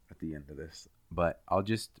at the end of this, but I'll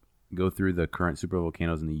just go through the current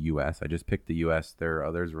supervolcanoes in the U.S. I just picked the U.S. There are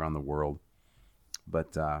others around the world,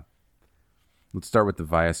 but let's start with the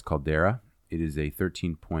Valles caldera. It is a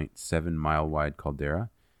 13.7 mile wide caldera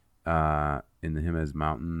in the Jemez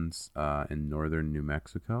Mountains in northern New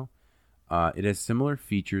Mexico. It has similar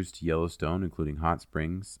features to Yellowstone, including hot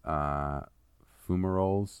springs,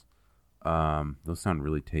 fumaroles. Those sound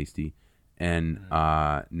really tasty. And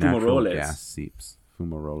natural Fumaroles. gas seeps.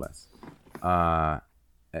 Fumaroles.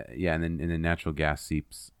 And then natural gas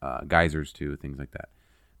seeps, geysers too, things like that.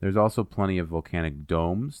 There's also plenty of volcanic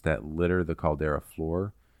domes that litter the caldera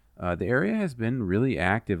floor. The area has been really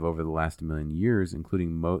active over the last 1 million years,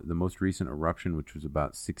 including the most recent eruption, which was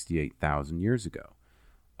about 68,000 years ago.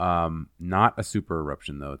 Not a super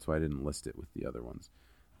eruption, though. That's why I didn't list it with the other ones.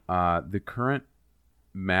 The current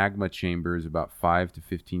magma chamber is about 5 to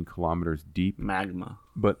 15 kilometers deep. Magma.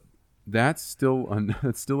 But that's still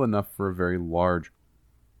enough for a very large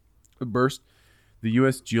burst. The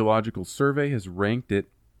U.S. Geological Survey has ranked it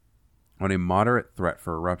on a moderate threat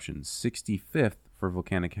for eruptions, 65th for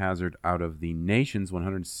volcanic hazard out of the nation's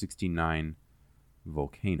 169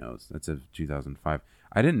 volcanoes. That's of 2005.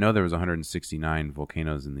 I didn't know there was 169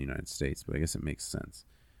 volcanoes in the United States, but I guess it makes sense.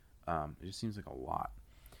 It just seems like a lot.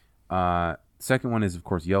 Second one is, of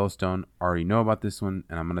course, Yellowstone. Already know about this one,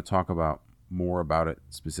 and I'm going to talk more about it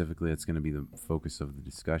specifically. It's going to be the focus of the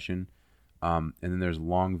discussion. And then there's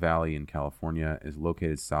Long Valley in California, is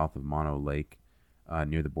located south of Mono Lake,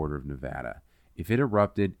 near the border of Nevada. If it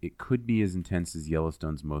erupted, it could be as intense as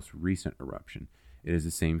Yellowstone's most recent eruption. It has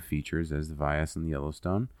the same features as the Valles and the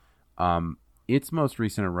Yellowstone. Its most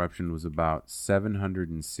recent eruption was about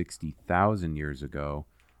 760,000 years ago,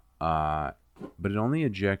 but it only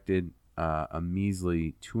ejected a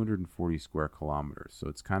measly 240 square kilometers. So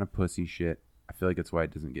it's kind of pussy shit. I feel like that's why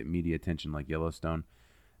it doesn't get media attention like Yellowstone.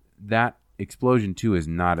 That explosion too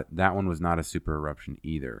that one was not a super eruption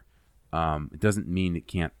either. It doesn't mean it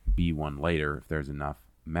can't be one later if there's enough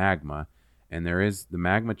magma. And there is the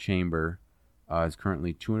magma chamber is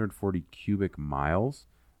currently 240 cubic miles.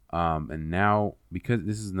 And now, because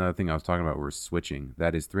this is another thing I was talking about, we're switching.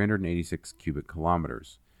 That is 386 cubic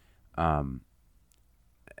kilometers.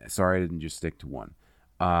 Sorry, I didn't just stick to one.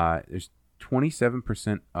 There's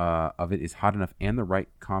 27% of it is hot enough and the right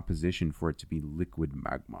composition for it to be liquid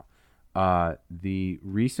magma. The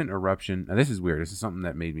recent eruption, now this is weird. This is something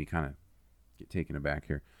that made me kind of get taken aback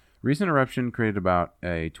here. Recent eruption created about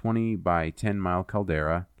a 20 by 10 mile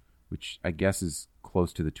caldera, which I guess is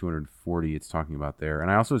close to the 240 it's talking about there.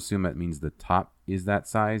 And I also assume that means the top is that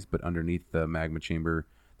size, but underneath the magma chamber,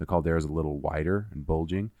 the caldera is a little wider and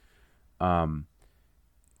bulging. And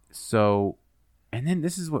then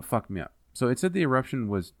this is what fucked me up. So it said the eruption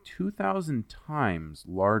was 2,000 times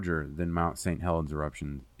larger than Mount St. Helens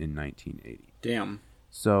eruption in 1980. Damn.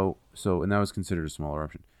 So, and that was considered a small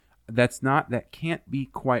eruption. That can't be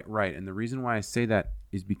quite right. And the reason why I say that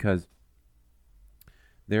is because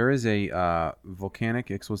there is a volcanic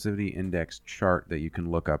explosivity index chart that you can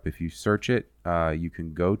look up. If you search it, you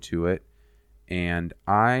can go to it, and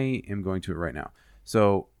I am going to it right now.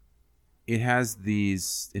 So it has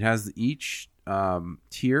each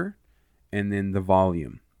tier and then the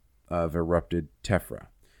volume of erupted tephra.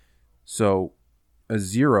 So a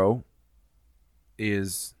 0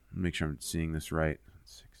 is, make sure I'm seeing this right.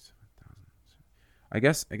 7,000. I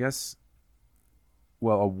guess.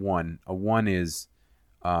 Well, a 1 is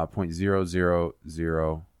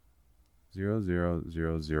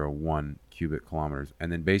 0.00000001 cubic kilometers, and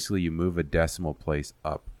then basically you move a decimal place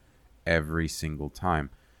up every single time.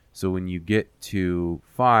 So when you get to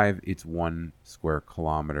 5, it's 1 cubic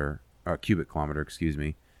kilometer,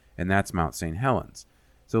 and that's Mount St. Helens.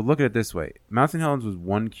 So look at it this way. Mount St. Helens was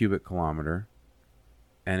 1 cubic kilometer,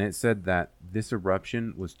 and it said that this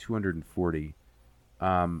eruption was 240.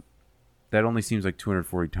 That only seems like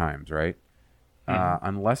 240 times, right? Mm-hmm.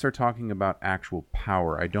 Unless they're talking about actual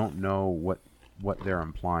power. I don't know what they're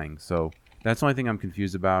implying. So that's the only thing I'm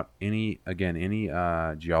confused about. Any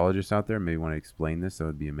geologists out there maybe want to explain this, that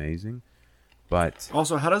would be amazing. But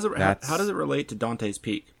also, how does it relate to Dante's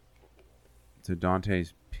Peak? To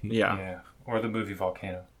Dante's Peak? Yeah. Or the movie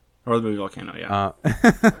Volcano. Yeah.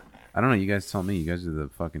 I don't know. You guys tell me. You guys are the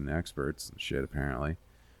fucking experts and shit, apparently.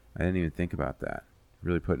 I didn't even think about that.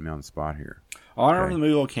 Really putting me on the spot here. All I remember from the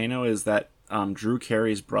movie Volcano is that Drew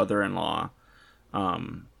Carey's brother-in-law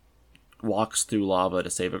walks through lava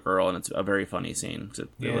to save a girl, and it's a very funny scene.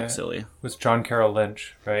 It looks silly. It was John Carroll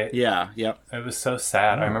Lynch, right? Yeah, yep. It was so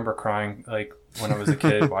sad. I remember crying, like, when I was a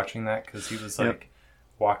kid watching that because he was like Yep.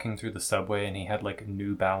 walking through the subway and he had like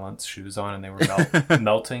New Balance shoes on and they were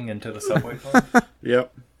melting into the subway car.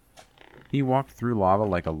 Yep. He walked through lava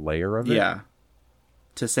like a layer of it. Yeah.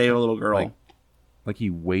 To save a little girl. Like he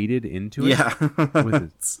waded into it. Yeah.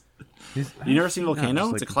 With You never seen No,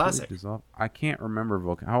 Volcano? just, It's a completely classic. dissolved. I can't remember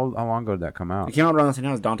Volcano. How long ago did that come out? It came out around the same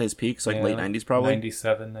time as Dante's Peak, so like late 90s probably.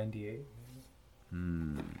 97, 98.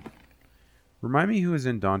 Remind me who was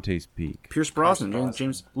in Dante's Peak. Pierce Brosnan,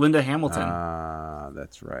 James Linda Hamilton.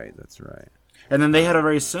 That's right. That's right. And then they had a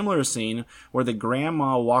very similar scene where the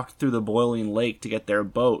grandma walked through the boiling lake to get their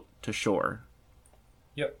boat to shore.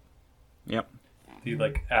 Yep. Yep. The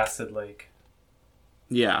like acid lake.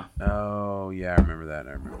 Yeah. Oh, yeah, I remember that.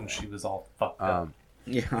 And she was all fucked up.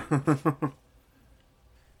 Yeah.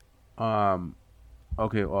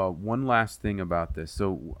 Okay, one last thing about this.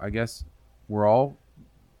 So I guess we're all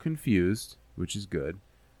confused, which is good.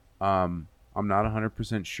 I'm not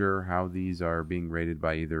 100% sure how these are being rated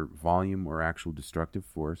by either volume or actual destructive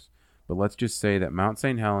force, but let's just say that Mount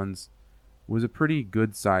St. Helens was a pretty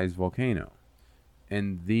good-sized volcano.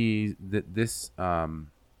 And this one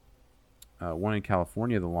in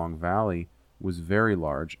California, the Long Valley, was very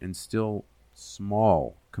large and still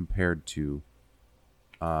small compared to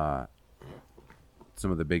some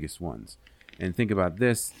of the biggest ones. And think about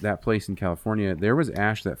this, that place in California, there was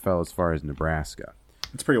ash that fell as far as Nebraska.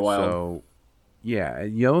 It's pretty wild. So, yeah,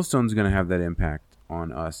 Yellowstone's going to have that impact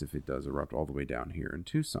on us if it does erupt all the way down here in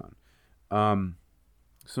Tucson.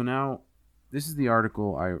 So now, this is the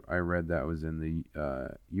article I read that was in the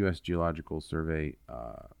U.S. Geological Survey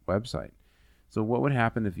website. So what would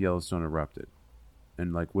happen if Yellowstone erupted?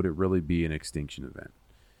 And, like, would it really be an extinction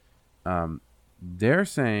event? They're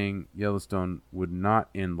saying Yellowstone would not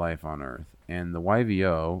end life on Earth. And the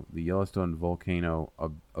YVO, the Yellowstone Volcano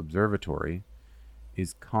Observatory,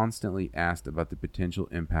 is constantly asked about the potential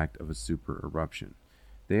impact of a super eruption.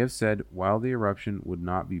 They have said while the eruption would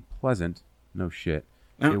not be pleasant, no shit,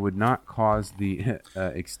 it would not cause the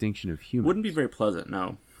extinction of humans. Wouldn't be very pleasant,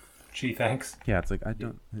 no. Gee, thanks. Yeah, it's like, I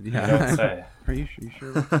don't... You Yeah. don't say. Are you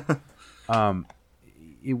sure?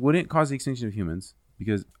 It wouldn't cause the extinction of humans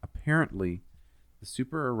because apparently the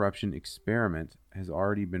super eruption experiment has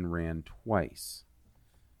already been ran twice.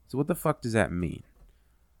 So what the fuck does that mean?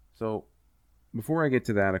 So before I get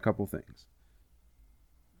to that, a couple things.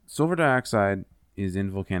 Sulfur dioxide is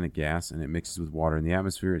in volcanic gas and it mixes with water in the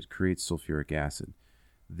atmosphere. It creates sulfuric acid.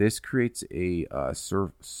 This creates a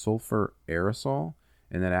sulfur aerosol,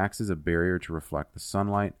 and that acts as a barrier to reflect the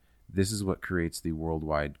sunlight. This is what creates the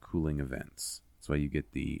worldwide cooling events. That's why you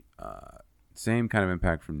get the same kind of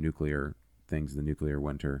impact from nuclear things, the nuclear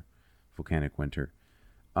winter, volcanic winter.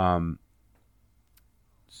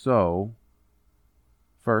 So,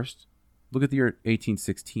 first, look at the year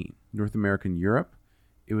 1816. North America and Europe,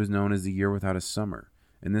 it was known as the year without a summer.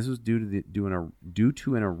 And this was due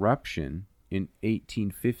to an eruption in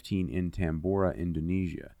 1815 in Tambora,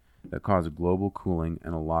 Indonesia, that caused global cooling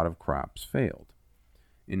and a lot of crops failed.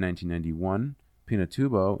 In 1991,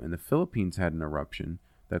 Pinatubo in the Philippines had an eruption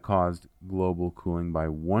that caused global cooling by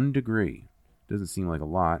 1 degree. Doesn't seem like a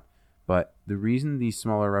lot, but the reason these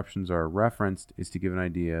smaller eruptions are referenced is to give an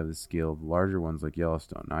idea of the scale of the larger ones like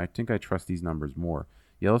Yellowstone. Now, I think I trust these numbers more.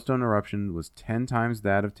 Yellowstone eruption was 10 times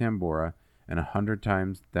that of Tambora and 100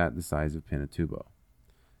 times that the size of Pinatubo.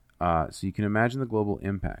 So you can imagine the global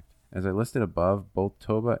impact. As I listed above, both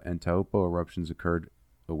Toba and Taupo eruptions occurred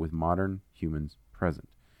with modern humans present.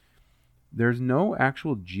 There's no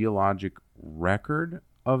actual geologic record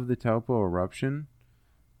of the Taupo eruption,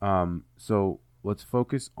 so let's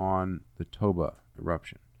focus on the Toba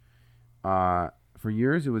eruption. For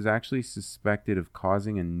years, it was actually suspected of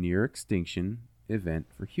causing a near extinction event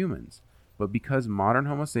for humans. But because modern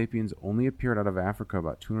Homo sapiens only appeared out of Africa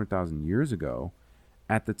about 200,000 years ago,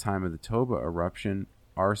 at the time of the Toba eruption,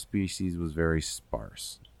 our species was very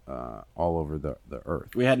sparse all over the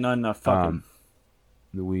earth. We had not enough fucking.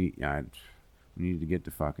 We needed to get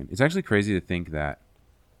to fucking. It's actually crazy to think that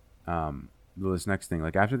this next thing,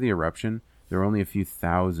 like after the eruption, there were only a few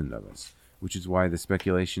thousand of us, which is why the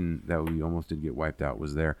speculation that we almost did get wiped out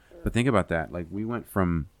was there. But think about that. Like we went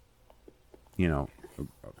from,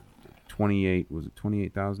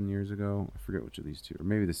 28,000 years ago? I forget which of these two, or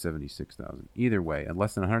maybe the 76,000. Either way, in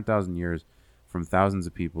less than 100,000 years, from thousands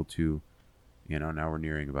of people to, now we're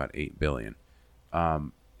nearing about 8 billion.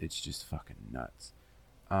 It's just fucking nuts.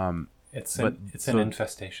 It's an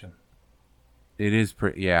infestation. It is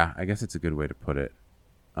pretty. Yeah, I guess it's a good way to put it.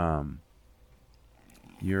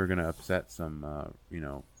 You're gonna upset some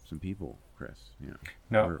people, Chris.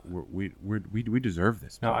 No, we deserve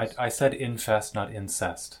this. No, I said infest, not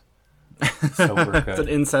incest. So we're It's an good.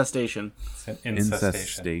 incestation. It's an Incest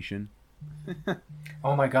incestation. station.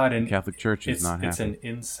 Oh my god! And Catholic Church is it's not it's happy. an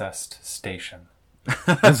incest station.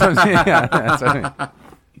 That's what I'm saying. Yeah, that's what I mean.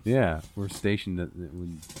 Yeah, we're stationed at.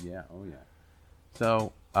 Yeah, oh yeah.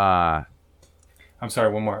 So, I'm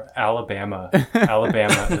sorry, one more. Alabama.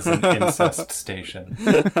 Alabama is an incest station.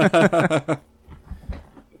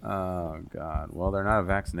 oh god. Well, they're not a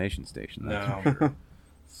vaccination station. That's No. for sure.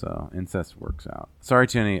 So incest works out. Sorry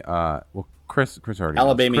to any. Well, Chris already.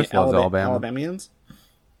 knows. Chris loves Alabama. Alabamians?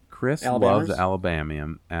 Chris Alabamers? loves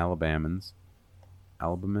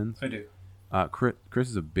Alabamans. I do. Chris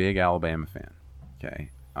is a big Alabama fan. Okay.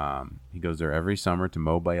 He goes there every summer to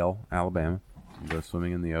Mobile, Alabama. He goes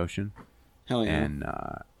swimming in the ocean. Hell yeah.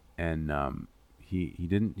 And he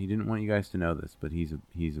didn't want you guys to know this, but he's a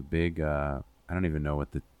big I don't even know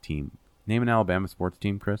what the team. Name an Alabama sports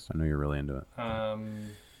team, Chris. I know you're really into it.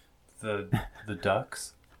 The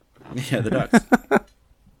Ducks. Yeah, the Ducks.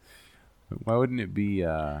 Why wouldn't it be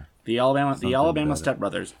The Alabama about it.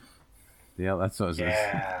 stepbrothers. that's what I was gonna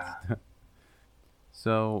say. Yeah.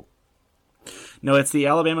 So No, it's the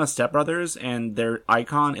Alabama stepbrothers, and their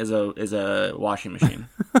icon is a washing machine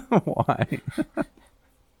why?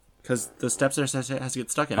 because the steps has to get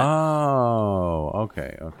stuck in it. Oh,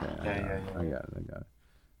 okay. Yeah. I got it.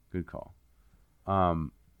 Good call.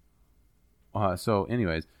 So,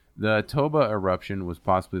 anyways, the Toba eruption was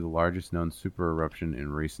possibly the largest known super eruption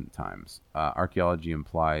in recent times. Archaeology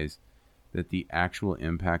implies that the actual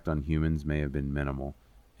impact on humans may have been minimal.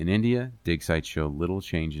 In India, dig sites show little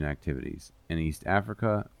change in activities. In East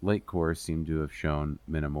Africa, lake cores seem to have shown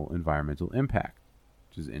minimal environmental impact,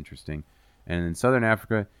 which is interesting. And in Southern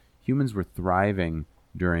Africa, humans were thriving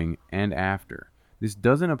during and after. This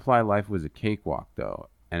doesn't imply life was a cakewalk, though,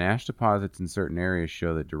 and ash deposits in certain areas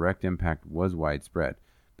show that direct impact was widespread,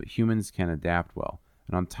 but humans can adapt well.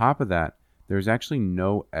 And on top of that, there's actually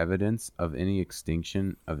no evidence of any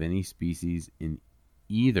extinction of any species in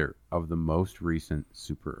either of the most recent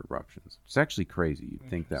super eruptions. It's actually crazy. You'd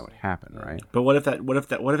think that would happen, right? But what if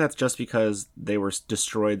that's just because they were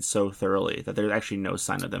destroyed so thoroughly that there's actually no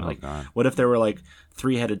sign of them? God. What if there were like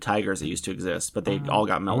 3-headed tigers that used to exist, but they all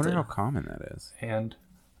got I melted? wonder how common that is. And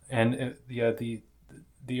the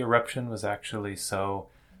eruption was actually so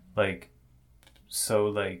it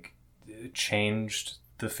changed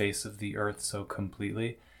the face of the earth so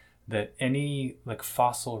completely that any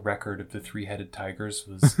fossil record of the 3-headed tigers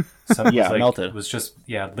was melted. Was just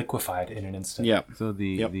liquefied in an instant. Yeah. So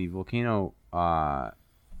the volcano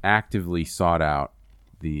actively sought out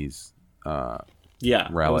these Yeah.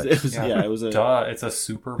 relics. It was a Duh, it's a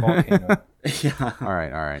super volcano. yeah. All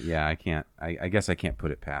right. Yeah, I can't. I guess I can't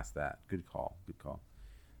put it past that. Good call.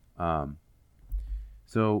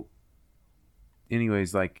 So,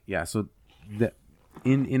 anyways, so the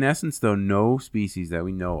in essence, though, no species that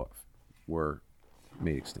we know of were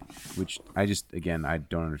made extinct. Which I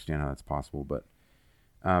don't understand how that's possible. But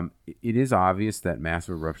it is obvious that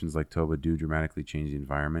massive eruptions like Toba do dramatically change the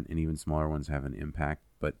environment, and even smaller ones have an impact.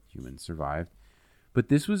 But humans survived. But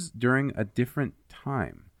this was during a different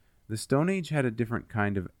time. The Stone Age had a different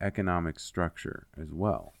kind of economic structure as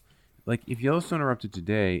well. Like, if Yellowstone erupted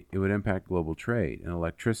today, it would impact global trade and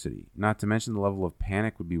electricity. Not to mention the level of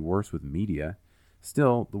panic would be worse with media.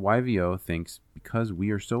 Still, the YVO thinks because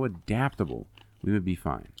we are so adaptable, we would be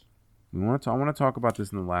fine. I want to talk about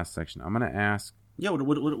this in the last section. I'm going to ask... Yeah,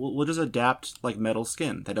 we'll just adapt like metal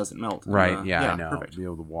skin that doesn't melt. Right, I know. Perfect. Be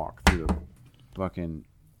able to walk through the fucking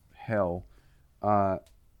hell. I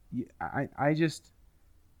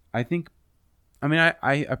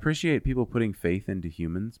appreciate people putting faith into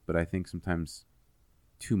humans, but I think sometimes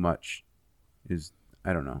too much is,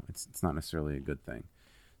 I don't know, it's not necessarily a good thing.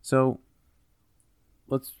 So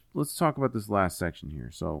let's talk about this last section here.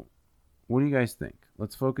 So what do you guys think?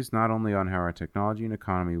 Let's focus not only on how our technology and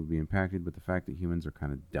economy would be impacted, but the fact that humans are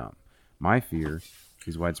kind of dumb. My fear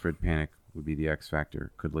is widespread panic would be the X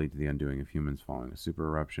factor, could lead to the undoing of humans following a super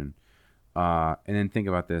eruption. And then think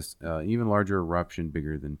about this, even larger eruption,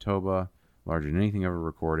 bigger than Toba, larger than anything ever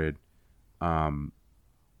recorded. Even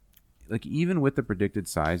with the predicted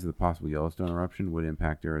size of the possible Yellowstone eruption would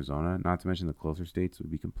impact Arizona, not to mention the closer states would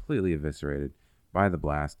be completely eviscerated by the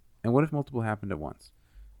blast. And what if multiple happened at once?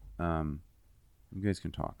 You guys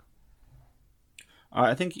can talk.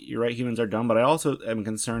 I think you're right. Humans are dumb, but I also am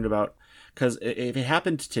concerned about, because if it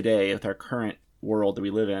happened today with our current world that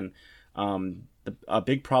we live in, a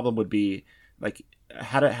big problem would be like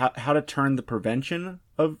how to turn the prevention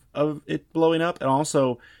of it blowing up, and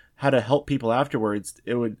also how to help people afterwards.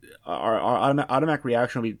 It would our automatic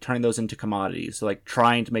reaction would be turning those into commodities, so like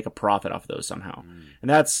trying to make a profit off those somehow, and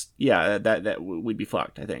that's that we'd be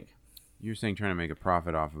fucked, I think. You're saying trying to make a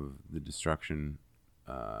profit off of the destruction.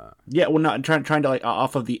 Yeah, well, not trying to like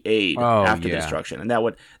off of the aid after yeah. destruction, and that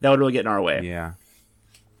would really get in our way. Yeah,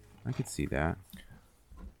 I could see that.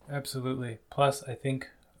 Absolutely. Plus, I think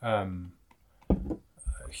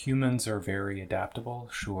humans are very adaptable,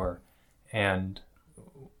 sure, and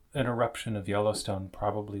an eruption of Yellowstone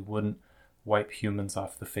probably wouldn't wipe humans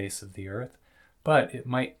off the face of the earth, but it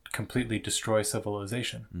might completely destroy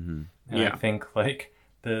civilization. Mm-hmm. And I think like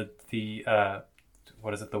the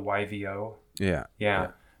what is it, the YVO? Yeah.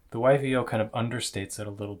 The YVO kind of understates it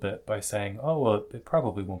a little bit by saying, oh, well, it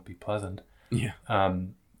probably won't be pleasant. Yeah.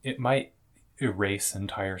 It might erase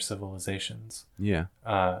entire civilizations. Yeah.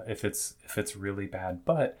 If it's really bad.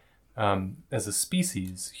 But as a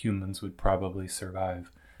species, humans would probably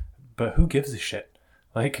survive. But who gives a shit?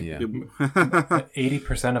 Like,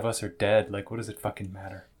 80% of us are dead. Like, what does it fucking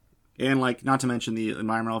matter? And like, not to mention the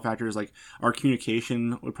environmental factors, like our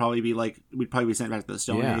communication would probably be like, we'd probably be sent back to the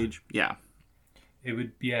Stone Age. Yeah. It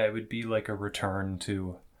would be like a return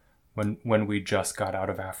to when we just got out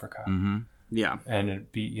of Africa. Mm-hmm. Yeah. And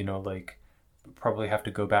it'd be, like, probably have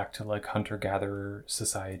to go back to like hunter-gatherer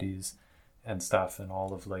societies and stuff, and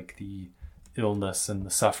all of like the illness and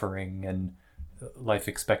the suffering, and life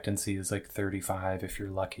expectancy is like 35 if you're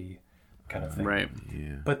lucky, kind of thing. Right.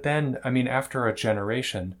 Yeah. But then, I mean, after a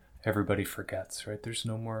generation, everybody forgets, right? There's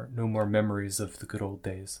no more memories of the good old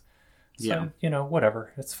days. So,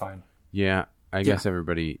 whatever, it's fine. Yeah. I guess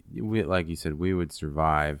everybody, like you said, we would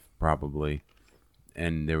survive probably,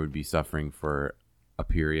 and there would be suffering for a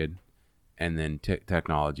period, and then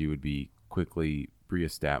technology would be quickly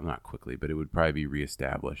reestablished. Not quickly, but it would probably be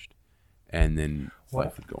reestablished, and then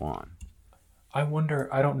life would go on. I wonder,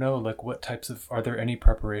 I don't know, like what types of, are there any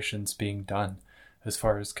preparations being done as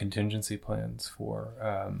far as contingency plans for,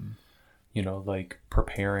 like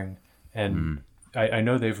preparing? And I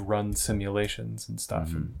know they've run simulations and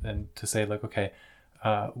stuff, and to say like, okay,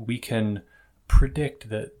 we can predict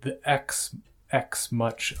that the X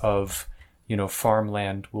much of,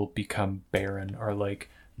 farmland will become barren, or like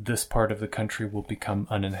this part of the country will become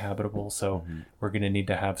uninhabitable. So we're going to need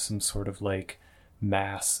to have some sort of like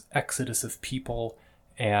mass exodus of people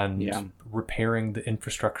and repairing the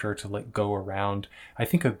infrastructure to like go around. I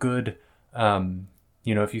think a good,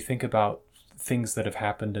 if you think about things that have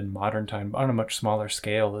happened in modern time on a much smaller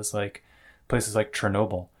scale, is like places like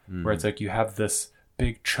Chernobyl, where it's like you have this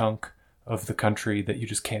big chunk of the country that you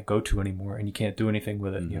just can't go to anymore, and you can't do anything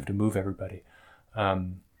with it. You have to move everybody.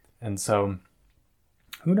 And so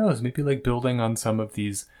who knows, maybe like building on some of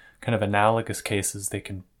these kind of analogous cases, they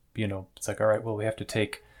can, it's like, all right, well, we have to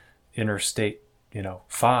take interstate,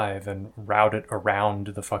 5 and route it around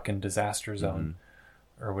the fucking disaster zone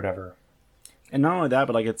or whatever. And not only that,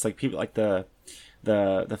 but like, it's like people like the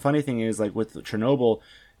funny thing is like with Chernobyl,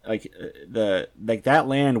 like that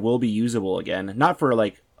land will be usable again, not for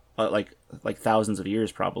like thousands of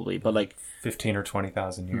years probably, but like 15 or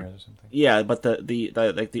 20,000 years or something. Yeah, but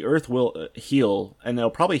the Earth will heal, and they'll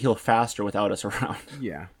probably heal faster without us around.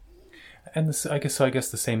 Yeah, and I guess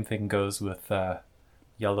the same thing goes with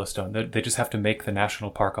Yellowstone. They just have to make the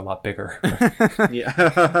national park a lot bigger. Yeah,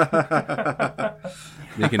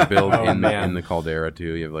 they can build in the caldera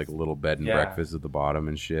too. You have like a little bed and breakfast at the bottom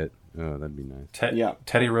and shit. Oh, that'd be nice.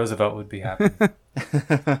 Teddy Roosevelt would be happy.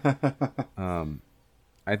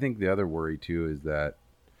 I think the other worry too is that,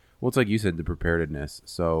 well, it's like you said, the preparedness.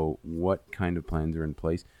 So what kind of plans are in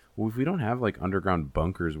place? Well, if we don't have like underground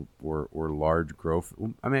bunkers or large grow,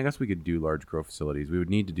 I mean, I guess we could do large grow facilities. It would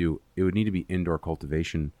need to be indoor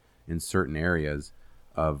cultivation in certain areas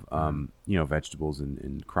of, vegetables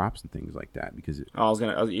and crops and things like that. Because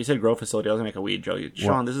you said grow facility. I was gonna make a weed joke.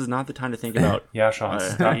 Sean, this is not the time to think about. Yeah, Sean,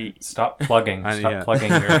 stop plugging.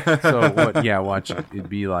 Plugging your. So watch. It'd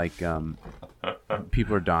be like,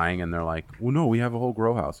 people are dying and they're like, well, no, we have a whole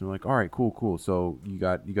grow house, and we're like, all right, cool. So you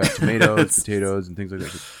got tomatoes, potatoes, and things like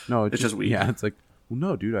that. No, it's just weed. Yeah, it's like, well,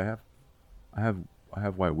 no, dude, I have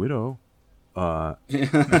white widow. I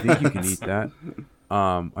think you can eat that.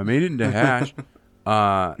 I made it into hash.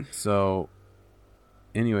 So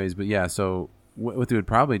anyways, but yeah, so what they would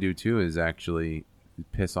probably do too is actually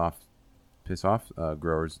piss off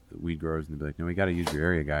growers, weed growers, and they'd be like, no, we got to use your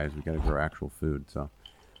area, guys. We got to grow actual food. So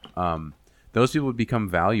those people would become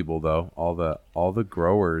valuable, though. All the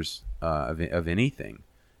growers of anything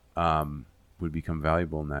would become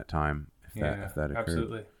valuable in that time if that occurred.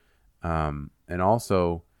 Absolutely. And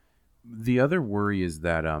also, the other worry is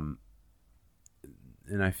that,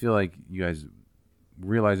 and I feel like you guys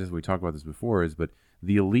realize this, we talked about this before, but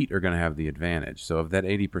the elite are going to have the advantage. So of that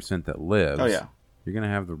 80% that lives, you're going to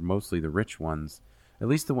have mostly the rich ones. At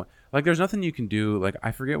least the one, like, there's nothing you can do. Like,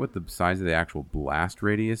 I forget what the size of the actual blast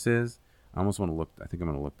radius is. I almost want to look. I think I'm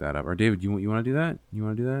going to look that up. Or David, you want to do that? You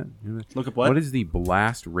want to do that? Look up what? What is the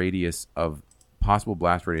blast radius of possible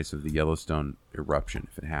blast radius of the Yellowstone eruption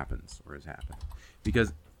if it happens or has happened?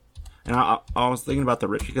 Because, and I was thinking about the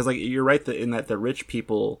rich, because like you're right in that the rich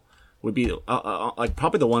people would be like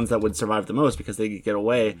probably the ones that would survive the most because they could get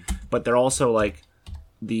away, but they're also like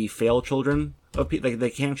the failed children of people. Like they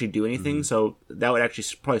can't actually do anything, so that would actually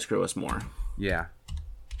probably screw us more. Yeah,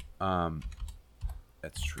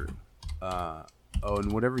 that's true.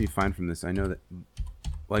 And whatever you find from this, I know that,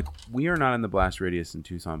 like, we are not in the blast radius in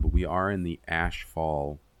Tucson, but we are in the ash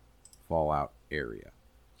fallout area.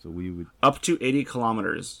 So we would up to 80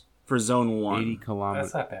 kilometers for zone 1. 80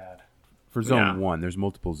 kilometers. That's not bad. For zone 1, there's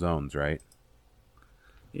multiple zones, right?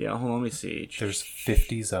 Yeah, hold on, let me see. There's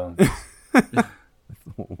 50 zones. Yeah,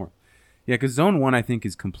 because zone 1, I think,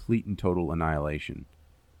 is complete and total annihilation.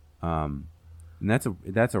 And that's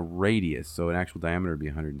a radius, so an actual diameter would be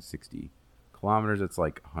 160 kilometers. That's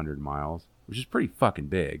like 100 miles, which is pretty fucking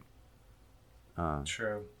big.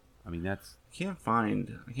 True. I mean, that's. I can't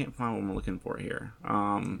find what I'm looking for here.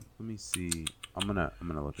 Let me see. I'm gonna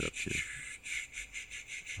look it up too.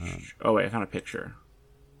 Oh wait, I found a picture.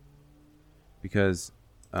 Because,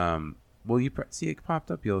 well, you see it popped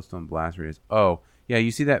up, Yellowstone blast radius. Oh, yeah,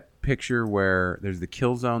 you see that picture where there's the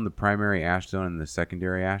kill zone, the primary ash zone, and the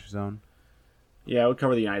secondary ash zone. Yeah, it would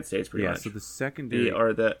cover the United States pretty much. Yeah, so the secondary.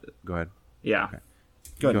 Go ahead. Yeah. Okay.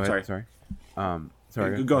 Go ahead.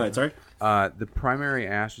 Sorry. Go ahead. Sorry. The primary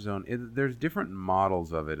ash zone. There's different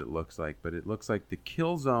models of it. It looks like, but it looks like the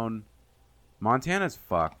kill zone. Montana's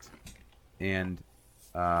fucked, and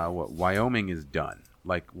Wyoming is done.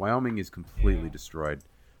 Like Wyoming is completely destroyed.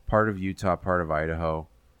 Part of Utah, part of Idaho,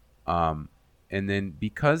 and then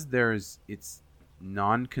because it's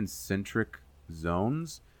non-concentric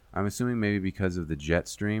zones. I'm assuming maybe because of the jet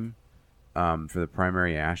stream, for the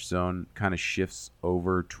primary ash zone kind of shifts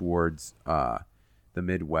over towards the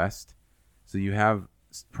Midwest. So you have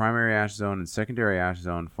primary ash zone and secondary ash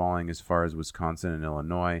zone falling as far as Wisconsin and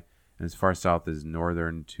Illinois, and as far south as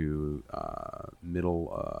northern to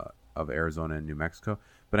middle of Arizona and New Mexico.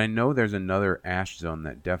 But I know there's another ash zone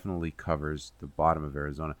that definitely covers the bottom of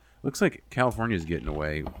Arizona. Looks like California's getting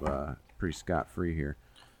away pretty scot-free here.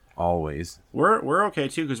 Always. We're okay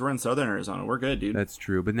too because we're in southern Arizona. We're good, dude. That's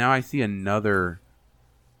true. But now I see another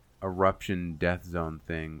eruption death zone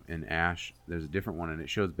thing in ash. There's a different one, and it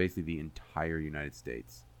shows basically the entire United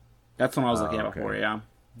States. That's what I was looking at before. Yeah.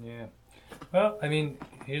 Yeah. Well, I mean,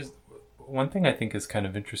 here's one thing I think is kind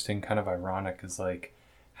of interesting, kind of ironic, is like,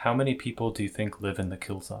 how many people do you think live in the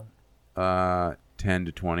kill zone? 10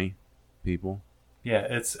 to 20 people. Yeah,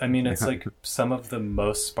 it's like some of the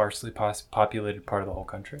most sparsely populated part of the whole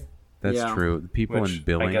country. That's true. The people in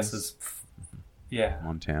Billings, I guess is,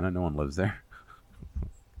 Montana. No one lives there.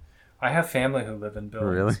 I have family who live in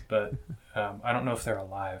Billings, really? But I don't know if they're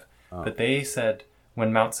alive. Oh. But they said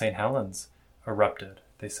when Mount St. Helens erupted,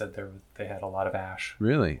 they said they had a lot of ash.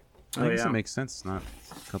 Really? I guess it makes sense. It's not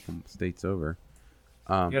a couple states over.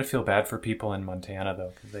 You gotta feel bad for people in Montana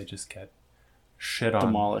though, because they just get shit on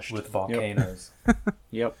demolished with volcanoes.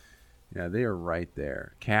 Yep. Yeah, they are right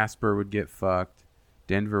there. Casper would get fucked.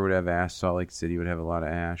 Denver would have ash. Salt Lake City would have a lot of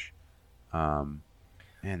ash.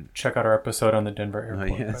 And check out our episode on the Denver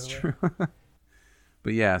airport. Yeah, that's true.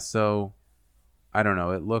 But yeah, so I don't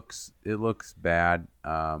know. It looks bad.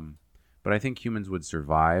 But I think humans would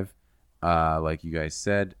survive. Like you guys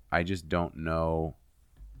said, I just don't know.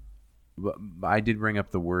 I did bring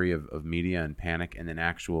up the worry of media and panic, and then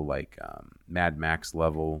actual like Mad Max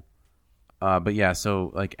level. But yeah,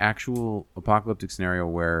 so like actual apocalyptic scenario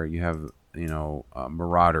where you have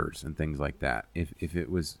marauders and things like that. If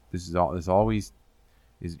it was this always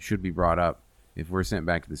should be brought up. If we're sent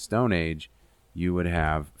back to the Stone Age, you would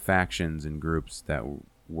have factions and groups that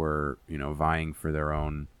were vying for their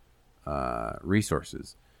own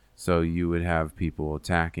resources. So you would have people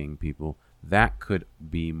attacking people. That could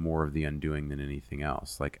be more of the undoing than anything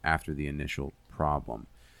else, like after the initial problem.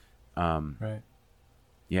 Right.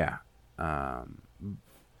 Yeah. Go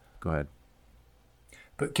ahead.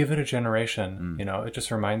 But give it a generation. It just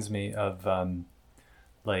reminds me of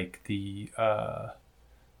like the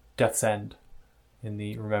Death's End in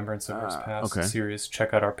the Remembrance of Earth's Past series.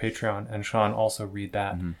 Check out our Patreon, and Sean, also read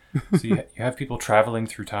that. Mm-hmm. So you have people traveling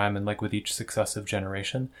through time, and like with each successive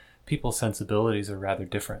generation, people's sensibilities are rather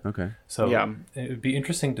different. Okay. So it would be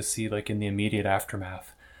interesting to see, like in the immediate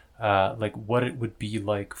aftermath, like what it would be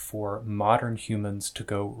like for modern humans to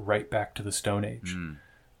go right back to the Stone Age.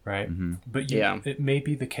 Right. Mm-hmm. But it may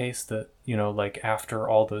be the case that, like after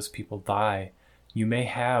all those people die, you may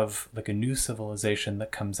have like a new civilization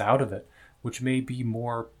that comes out of it, which may be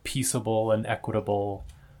more peaceable and equitable.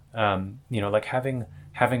 Like having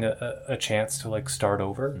a chance to like start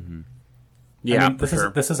over. Mm-hmm. Yeah, I mean, for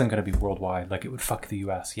sure. this isn't going to be worldwide. Like, it would fuck the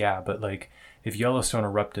U.S., yeah, but like if Yellowstone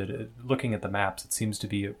erupted, looking at the maps, it seems to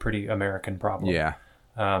be a pretty American problem. Yeah.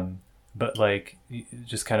 But like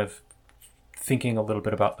just kind of thinking a little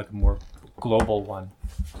bit about like a more global one.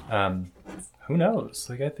 Who knows?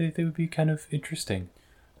 Like, I think they would be kind of interesting.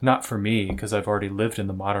 Not for me, because I've already lived in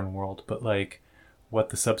the modern world, but like what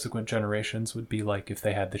the subsequent generations would be like if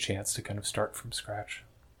they had the chance to kind of start from scratch.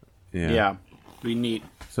 Yeah. Be neat.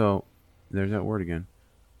 So there's that word again.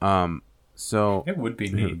 So it would be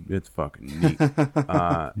neat. It's fucking neat.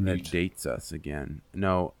 That dates us again.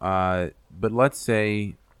 No, but let's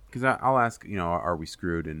say, because I'll ask, are we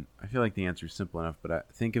screwed? And I feel like the answer is simple enough. But I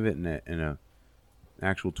think of it in a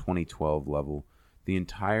actual 2012 level. The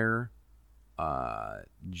entire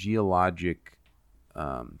geologic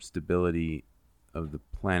stability of the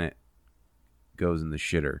planet goes in the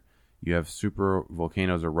shitter. You have super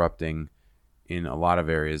volcanoes erupting in a lot of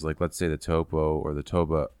areas, like let's say the Topo or the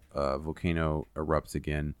Toba volcano erupts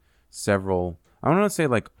again. Several, I don't want to say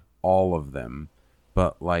like all of them,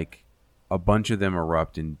 but like a bunch of them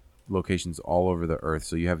erupt in locations all over the earth.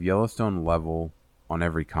 So you have Yellowstone level on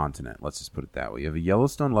every continent. Let's just put it that way. You have a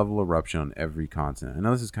Yellowstone level eruption on every continent. I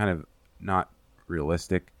know this is kind of not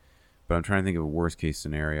realistic, but I'm trying to think of a worst case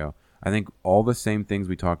scenario. I think all the same things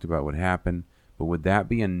we talked about would happen, but would that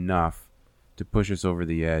be enough to push us over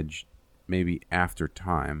the edge maybe after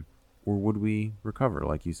time, or would we recover?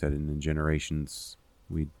 Like you said, in generations,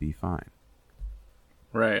 we'd be fine.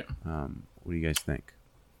 Right. What do you guys think?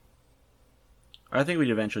 I think we'd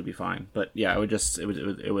eventually be fine, but yeah, it would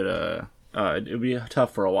be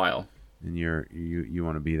tough for a while. And you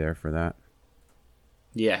want to be there for that?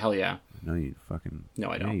 Yeah, hell yeah. No, you fucking... No,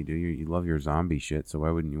 I don't. Yeah, you do. You love your zombie shit, so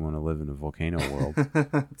why wouldn't you want to live in a volcano world?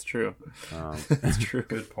 It's true. That's true.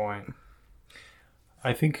 Good point.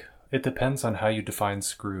 I think it depends on how you define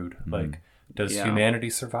screwed. Mm-hmm. Like, does humanity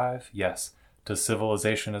survive? Yes. Does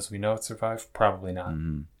civilization as we know it survive? Probably not.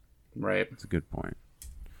 Mm-hmm. Right. That's a good point.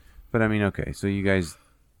 But I mean, okay, so you guys,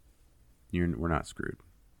 we're not screwed.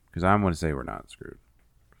 Because I'm going to say we're not screwed.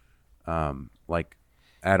 Like,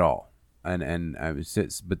 at all. And I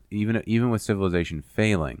was, but even with civilization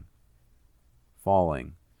falling,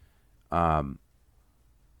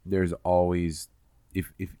 there's always,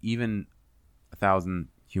 if even 1,000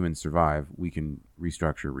 humans survive, we can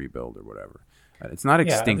restructure, rebuild, or whatever. It's not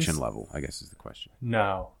extinction level, I guess, is the question.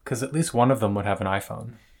 No, because at least one of them would have an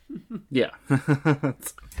iPhone. Yeah.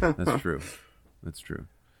 That's true. That's true.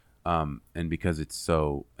 And because it's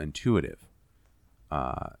so intuitive,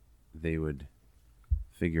 they would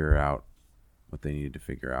figure out what they needed to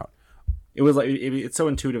figure out. It was like it's so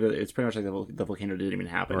intuitive that it's pretty much like the volcano didn't even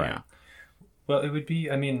happen. Right. Yeah. Well, it would be.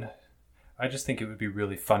 I mean, I just think it would be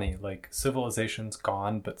really funny. Like, civilization's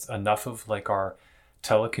gone, but enough of like our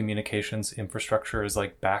telecommunications infrastructure is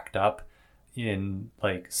like backed up in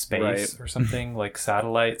like space or something. Like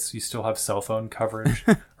satellites, you still have cell phone coverage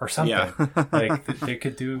or something. Like they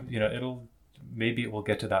could do. Maybe it will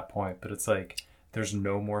get to that point, but it's like there's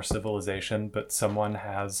no more civilization, but someone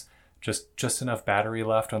has just enough battery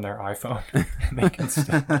left on their iPhone. And they can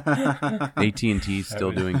still... AT&T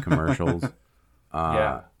still doing commercials.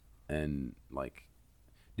 And like,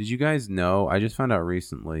 did you guys know? I just found out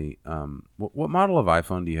recently. What model of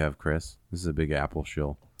iPhone do you have, Chris? This is a big Apple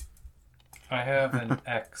shill. I have an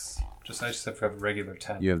X. I just have a regular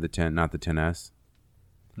 10. You have the 10, not the 10s.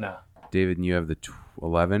 No. David, and you have the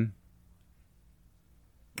 11.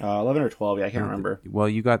 11 or 12, yeah, I can't remember. Well,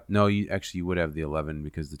 you would have the 11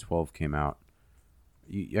 because the 12 came out.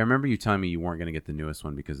 I remember you telling me you weren't going to get the newest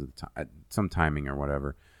one because of some timing or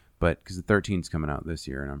whatever, but because the 13's coming out this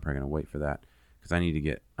year, and I'm probably going to wait for that because I don't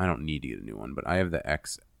need to get a new one, but I have the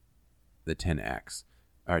 10X,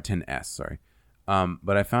 or 10S, sorry.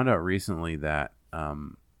 But I found out recently that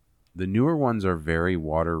the newer ones are very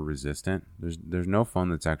water resistant. There's no phone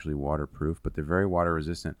that's actually waterproof, but they're very water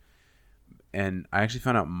resistant. And I actually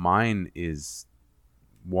found out mine is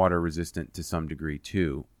water resistant to some degree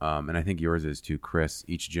too. And I think yours is too, Chris,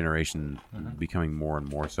 each generation becoming more and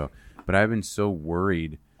more so. But I've been so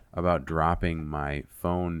worried about dropping my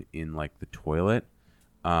phone in like the toilet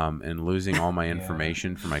and losing all my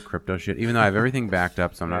information for my crypto shit, even though I have everything backed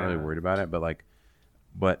up. So I'm not really worried about it.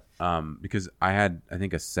 But because I had, I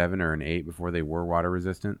think, a 7 or an 8 before they were water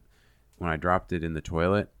resistant when I dropped it in the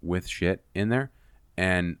toilet with shit in there.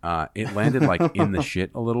 And it landed like in the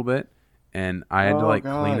shit a little bit, and I had to like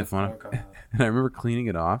clean the phone up. And I remember cleaning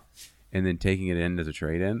it off and then taking it in as a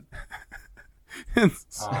trade-in.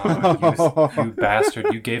 You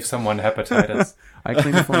bastard! You gave someone hepatitis. I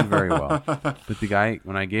cleaned the phone very well, but the guy,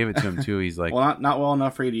 when I gave it to him too, he's like, well, not well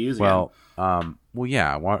enough for you to use it. well,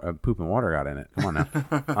 yeah, poop and water got in it. Come on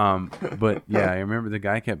now. But yeah, I remember the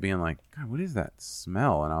guy kept being like, God, what is that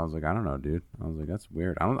smell? And I was like, I don't know, dude. I was like, that's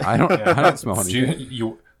weird. I don't smell anything.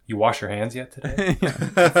 You wash your hands yet today?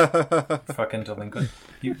 Fucking delinquent.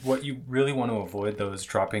 What you really want to avoid, though, is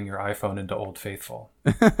dropping your iPhone into Old Faithful.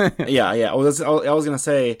 Yeah. Well, I was gonna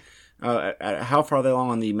say, how far are they along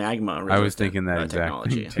on the magma? I was thinking that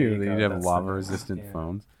exact thing too. They go. have lava-resistant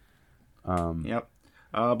phones. Yep.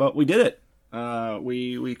 But we did it.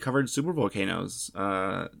 We covered super volcanoes.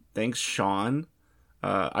 Thanks, Sean.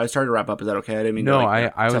 I started to wrap up. Is that okay? I didn't mean no, to.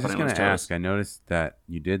 I was just going to ask. I noticed that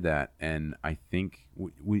you did that, and I think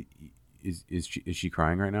is she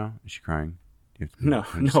crying right now? Is she crying? No.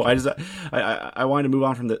 I wanted to move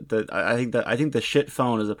on from the. I think the shit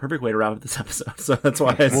phone is a perfect way to wrap up this episode. So that's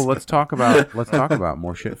why. Well, let's talk about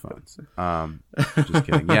more shit phones. Just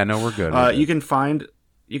kidding. Yeah, no, we're good. You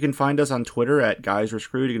can find us on Twitter at Guys Were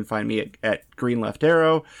Screwed. You can find me at Green Left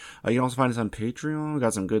Arrow. You can also find us on Patreon. We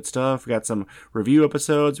got some good stuff. We got some review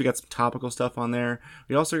episodes. We got some topical stuff on there.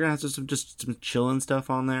 We also are going to have some chilling stuff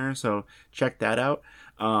on there. So check that out.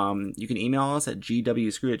 You can email us at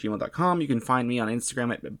gwscrewed@gmail.com. You can find me on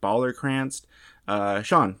Instagram at ballercransed.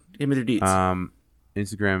 Sean, hit me their deets.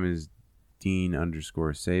 Instagram is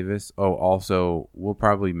Dean_Savis. Oh, also, we'll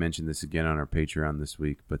probably mention this again on our Patreon this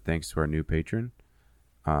week, but thanks to our new patron.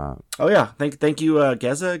 Thank you,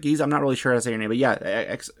 Giza. I'm not really sure how to say your name, but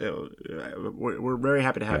yeah, we're very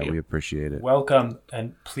happy to have you. We appreciate it. Welcome,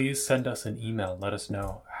 and please send us an email. Let us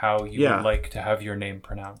know how you would like to have your name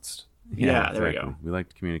pronounced. Yeah, exactly. There we go. We like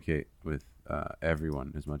to communicate with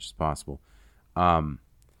everyone as much as possible. And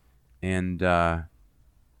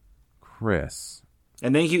Chris.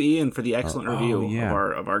 And thank you, Ian, for the excellent review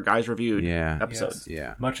of our Guys Reviewed episodes. Yes.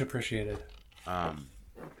 Yeah, much appreciated.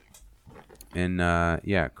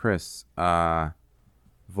 And Chris,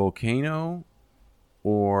 volcano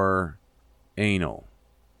or anal?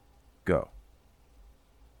 Go.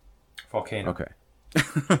 Volcano. Okay.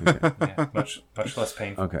 Yeah, much less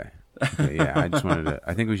painful. Okay. Yeah, I just wanted to.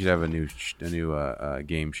 I think we should have a new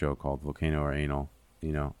game show called Volcano or Anal.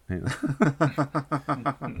 You know. All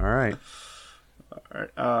right.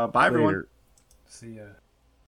 Bye, everyone. Later. See ya.